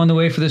man. You're showing the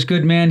way for this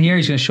good man here.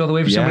 He's going to show the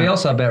way for somebody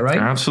else, I bet, right?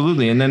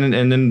 Absolutely. And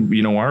then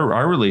you know,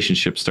 our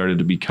relationship started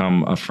to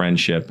become a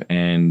friendship,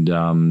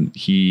 and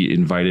he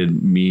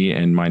invited me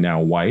and my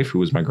now wife, who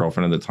was my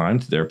girlfriend at the time,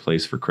 to their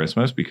place for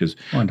Christmas, because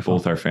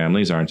both our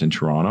families aren't in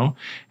Toronto.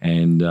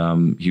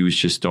 And he was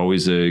just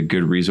always a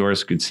good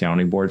resource, good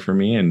sounding board for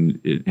me.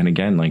 And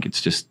again, like,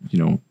 it's just, you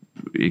know,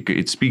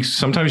 it speaks.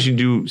 Sometimes you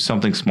do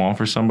something small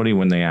for somebody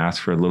when they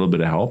ask for a little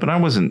bit of help, and I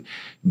wasn't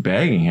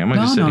begging him. I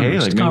just said, "Hey,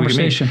 like, maybe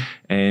conversation,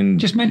 and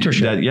just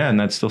mentorship." And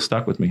that still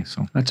stuck with me.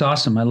 So that's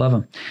awesome. I love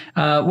him.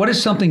 What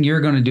is something you're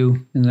going to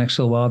do in the next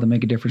little while to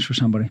make a difference for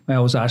somebody? I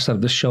always ask that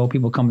of this show.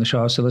 People come to the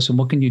show. I say, "Listen,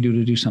 what can you do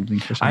to do something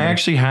for somebody?" I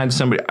actually had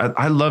somebody.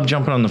 I love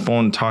jumping on the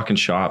phone and talking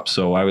shop.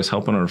 So I was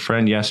helping a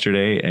friend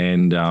yesterday,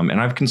 and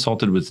I've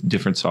consulted with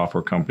different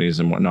software companies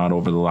and whatnot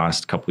over the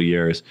last couple of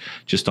years,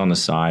 just on the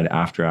side,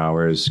 after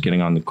hours,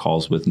 getting on the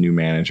calls with new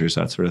managers,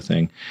 that sort of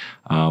thing.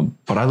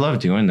 But I love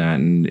doing that,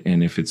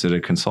 and if it's at a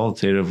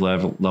consultative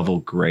level,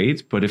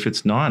 great. But if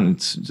it's not,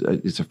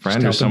 it's a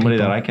friend or somebody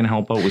that I can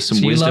help out with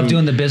some wisdom. You love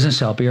doing the business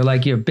help. You're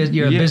like you're a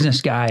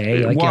business guy.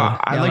 Eh?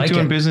 I like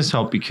doing business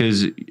help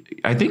because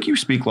I think you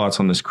speak lots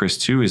on this, Chris,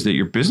 too. Is that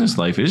your business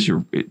life is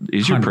your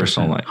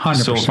personal life. 100%.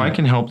 So if I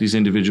can help these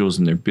individuals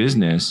in their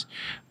business,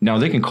 now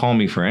they can call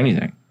me for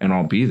anything, and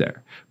I'll be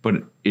there.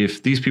 But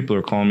if these people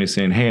are calling me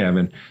saying, "Hey,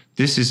 Evan,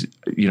 this is,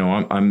 you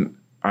know,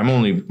 I'm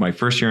only my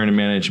first year in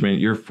management.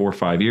 You're 4 or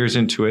 5 years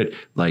into it.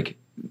 Like,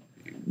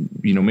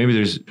 you know, maybe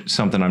there's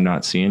something I'm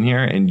not seeing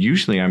here." And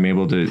usually I'm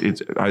able to,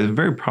 it's a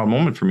very proud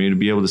moment for me to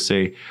be able to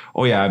say,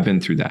 "Oh yeah, I've been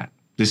through that.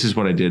 This is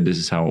what I did. This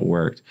is how it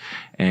worked."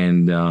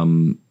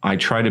 And I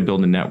try to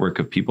build a network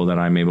of people that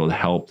I'm able to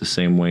help the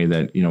same way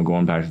that, you know,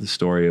 going back to the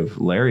story of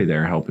Larry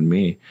there helping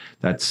me,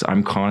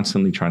 I'm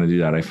constantly trying to do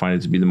that. I find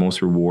it to be the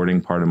most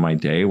rewarding part of my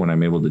day when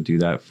I'm able to do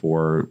that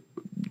for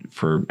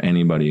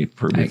anybody,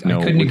 with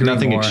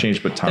nothing more.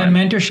 Exchanged but time. That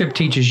mentorship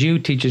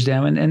teaches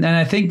them. And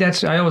I think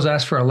I always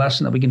ask for a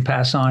lesson that we can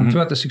pass on.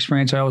 Throughout this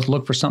experience, I always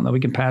look for something that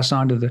we can pass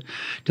on to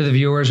the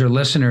viewers or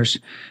listeners.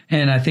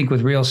 And I think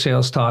with Real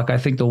Sales Talk, I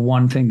think the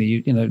one thing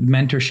that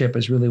mentorship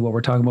is really what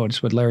we're talking about.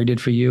 It's what Larry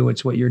did for you.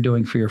 It's what you're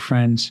doing for your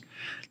friends.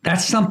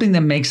 That's something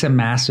that makes a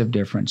massive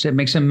difference. It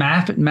makes a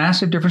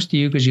massive difference to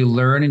you because you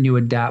learn and you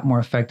adapt more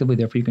effectively.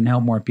 Therefore, you can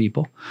help more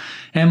people.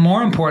 And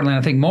more importantly,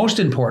 I think most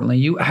importantly,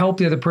 you help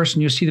the other person.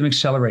 You see them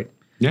accelerate.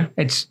 Yeah,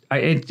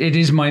 it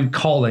is my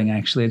calling.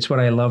 Actually, it's what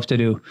I love to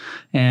do.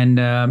 And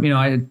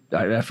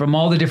I from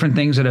all the different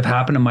things that have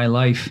happened in my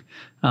life,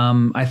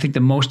 I think the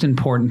most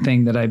important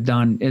thing that I've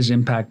done is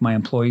impact my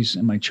employees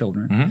and my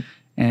children. Mm-hmm.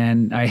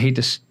 And I hate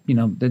to,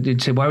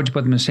 they'd say, "Why would you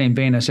put them in the same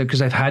vein?" I said,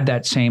 because I've had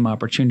that same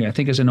opportunity. I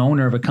think as an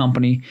owner of a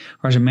company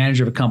or as a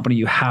manager of a company,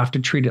 you have to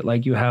treat it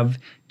like you have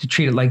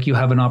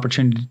an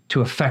opportunity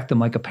to affect them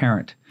like a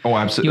parent. Oh,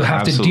 absolutely. You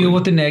have to deal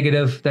with the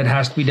negative that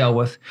has to be dealt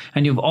with.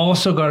 And you've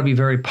also got to be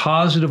very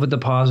positive with the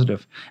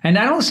positive. And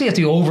I don't say you have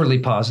to be overly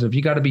positive.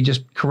 You got to be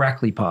just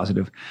correctly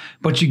positive.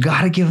 But you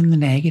got to give them the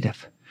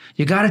negative.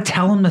 You got to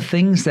tell them the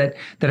things that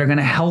are going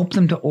to help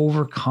them to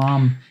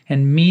overcome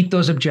and meet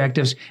those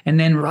objectives and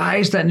then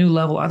rise to that new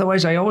level.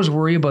 Otherwise, I always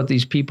worry about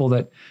these people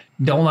that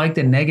don't like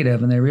the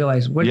negative and they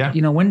realize when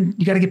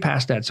you got to get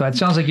past that. So it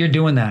sounds like you're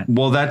doing that.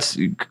 Well,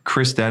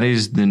 Chris, that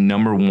is the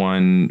number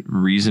one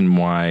reason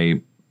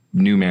why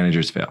new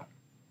managers fail,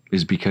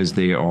 is because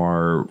they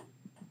are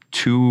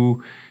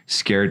too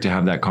scared to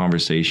have that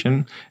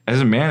conversation.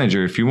 As a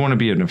manager, if you want to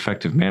be an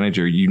effective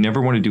manager, you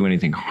never want to do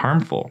anything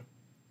harmful.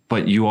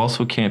 But you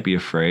also can't be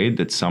afraid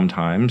that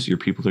sometimes your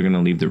people are going to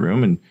leave the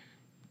room and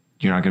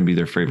you're not going to be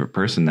their favorite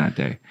person that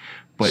day.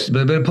 But a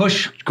bit of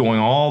push. Going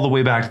all the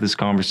way back to this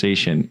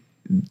conversation,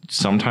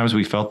 sometimes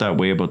we felt that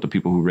way about the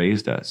people who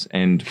raised us.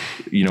 And,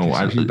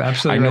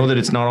 I know that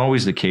it's not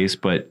always the case,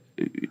 but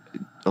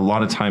a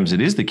lot of times it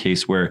is the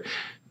case where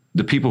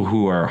the people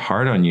who are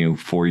hard on you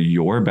for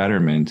your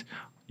betterment,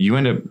 you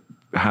end up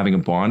having a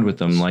bond with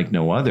them like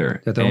no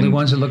other. They're the only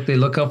ones that they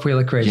look up for you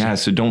like crazy. Yeah,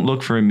 so don't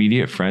look for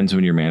immediate friends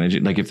when you're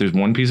managing. Like, if there's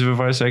one piece of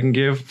advice I can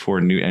give for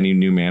any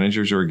new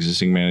managers or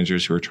existing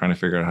managers who are trying to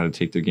figure out how to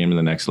take their game to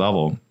the next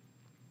level,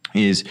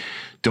 is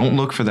don't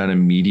look for that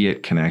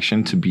immediate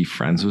connection to be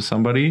friends with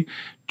somebody.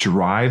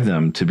 Drive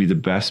them to be the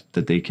best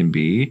that they can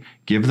be.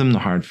 Give them the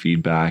hard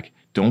feedback.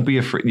 Don't be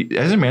afraid.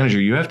 As a manager,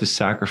 you have to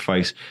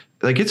sacrifice.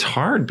 Like, it's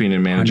hard being a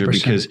manager 100%.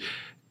 Because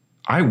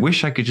I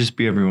wish I could just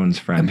be everyone's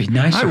friend. That'd be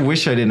nice. I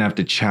wish I didn't have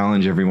to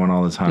challenge everyone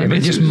all the time. Yeah,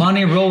 but just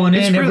money rolling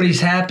in,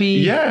 everybody's happy.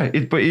 Yeah,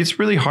 but it's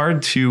really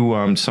hard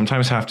to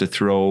sometimes have to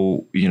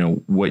throw,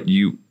 what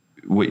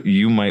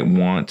you might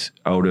want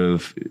out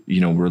of,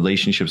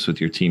 relationships with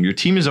your team. Your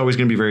team is always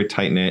going to be very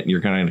tight knit, and you're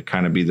going to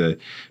kind of be the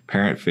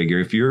parent figure.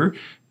 If you're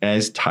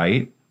as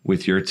tight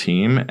with your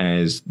team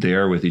as they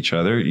are with each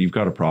other, you've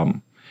got a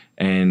problem.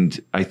 And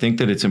I think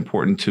that it's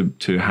important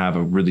to have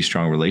a really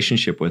strong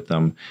relationship with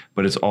them,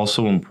 but it's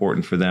also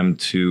important for them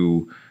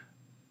to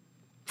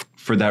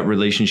for that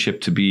relationship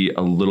to be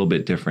a little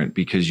bit different,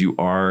 because you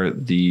are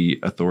the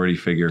authority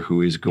figure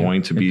who is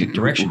going to be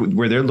direction,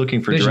 where they're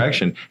looking for vision.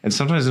 direction. And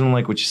sometimes they don't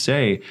like what you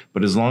say,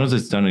 but as long as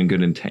it's done in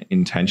good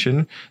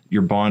intention,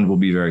 your bond will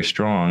be very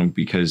strong,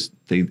 because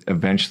they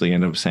eventually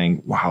end up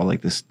saying, wow,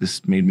 like this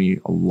made me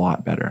a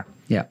lot better.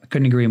 Yeah, I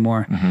couldn't agree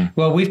more.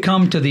 Well, we've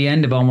come to the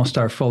end of almost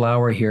our full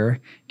hour here.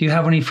 Do you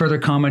have any further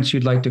comments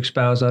you'd like to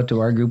espouse out to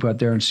our group out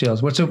there in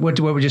sales? What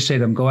would you say to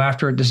them? Go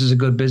after it. This is a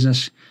good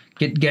business.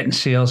 Get in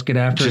sales. Get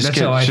after it. That's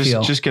how I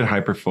feel. Just get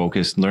hyper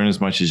focused. Learn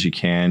as much as you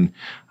can.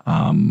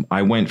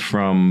 I went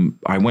from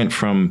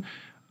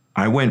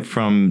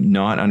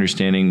not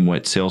understanding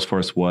what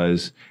Salesforce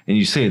was, and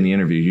you say in the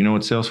interview, you know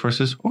what Salesforce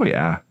is?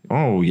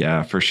 Oh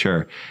yeah, for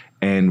sure.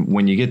 And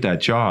when you get that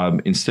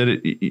job, instead of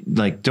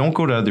like, don't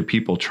go to other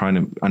people trying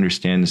to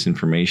understand this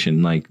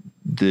information. Like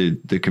the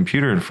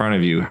computer in front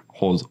of you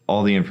holds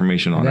all the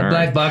information on Earth.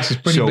 That black box is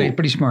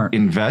pretty smart.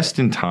 Invest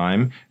in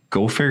time.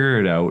 Go figure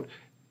it out.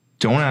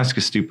 Don't ask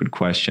a stupid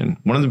question.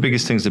 One of the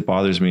biggest things that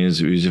bothers me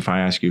is if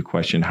I ask you a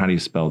question, how do you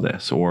spell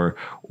this? Or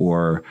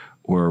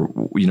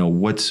you know,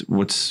 what's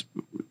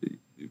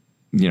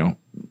you know,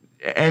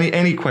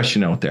 any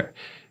question out there.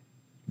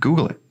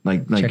 Google it.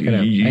 Like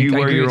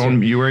you are your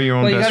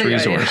own best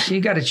resource. You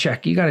got to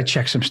check. You got to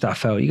check some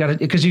stuff out. You got to,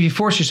 because if you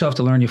force yourself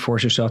to learn, you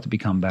force yourself to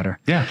become better.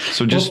 Yeah.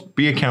 So just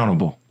be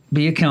accountable.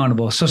 Be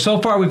accountable.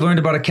 So far we've learned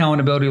about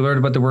accountability. We learned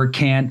about the word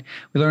can't.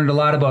 We learned a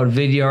lot about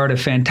Vidyard, a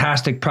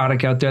fantastic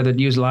product out there that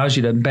allows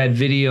you to embed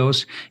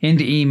videos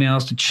into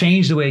emails to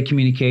change the way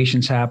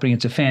communication's happening.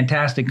 It's a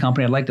fantastic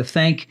company. I'd like to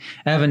thank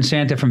Evan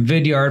Santa from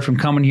Vidyard for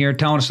coming here,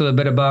 telling us a little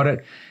bit about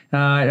it. Do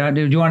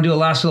you want to do a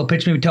last little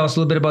pitch? Maybe tell us a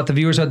little bit about the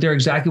viewers out there,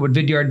 exactly what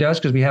Vidyard does,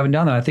 because we haven't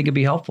done that. I think it'd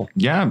be helpful.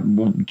 Yeah,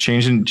 well,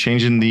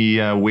 changing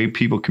the way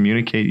people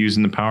communicate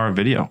using the power of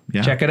video.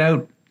 Yeah. Check it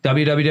out.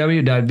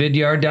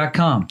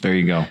 www.vidyard.com. There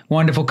you go.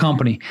 Wonderful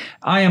company.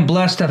 I am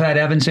blessed to have had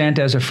Evan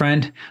Santa as a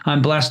friend.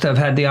 I'm blessed to have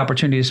had the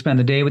opportunity to spend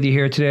the day with you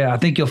here today. I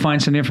think you'll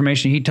find some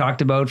information he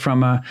talked about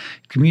from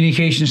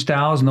communication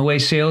styles and the way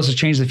sales has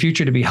changed the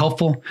future to be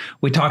helpful.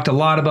 We talked a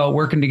lot about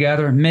working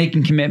together,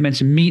 making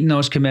commitments, and meeting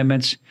those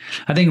commitments.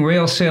 I think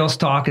real sales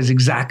talk is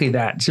exactly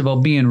that. It's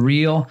about being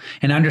real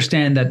and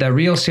understand that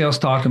real sales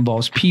talk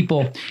involves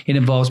people. It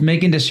involves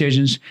making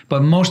decisions,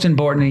 but most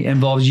importantly, it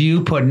involves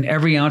you putting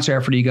every ounce of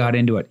effort you got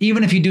into it.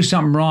 Even if you do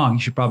something wrong, you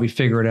should probably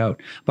figure it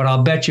out. But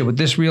I'll bet you with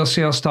this real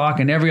sales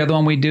talk and every other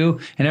one we do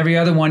and every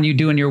other one you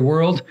do in your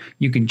world,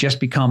 you can just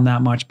become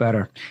that much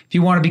better. If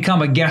you want to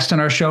become a guest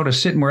on our show to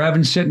sit where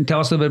Evan's sitting,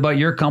 tell us a little bit about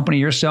your company,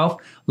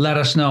 yourself, let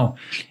us know.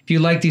 If you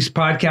like these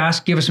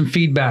podcasts, give us some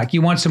feedback.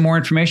 You want some more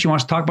information, you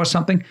want us to talk about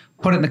something,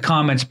 put it in the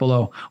comments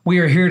below. We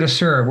are here to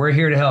serve. We're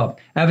here to help.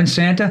 Evan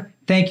Santa,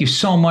 thank you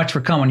so much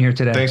for coming here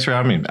today. Thanks for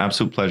having me.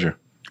 Absolute pleasure.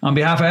 On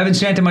behalf of Evan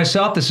Santa and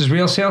myself, this is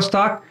Real Sales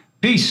Talk.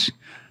 Peace.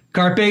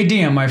 Carpe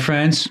diem, my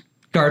friends.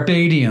 Carpe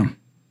diem.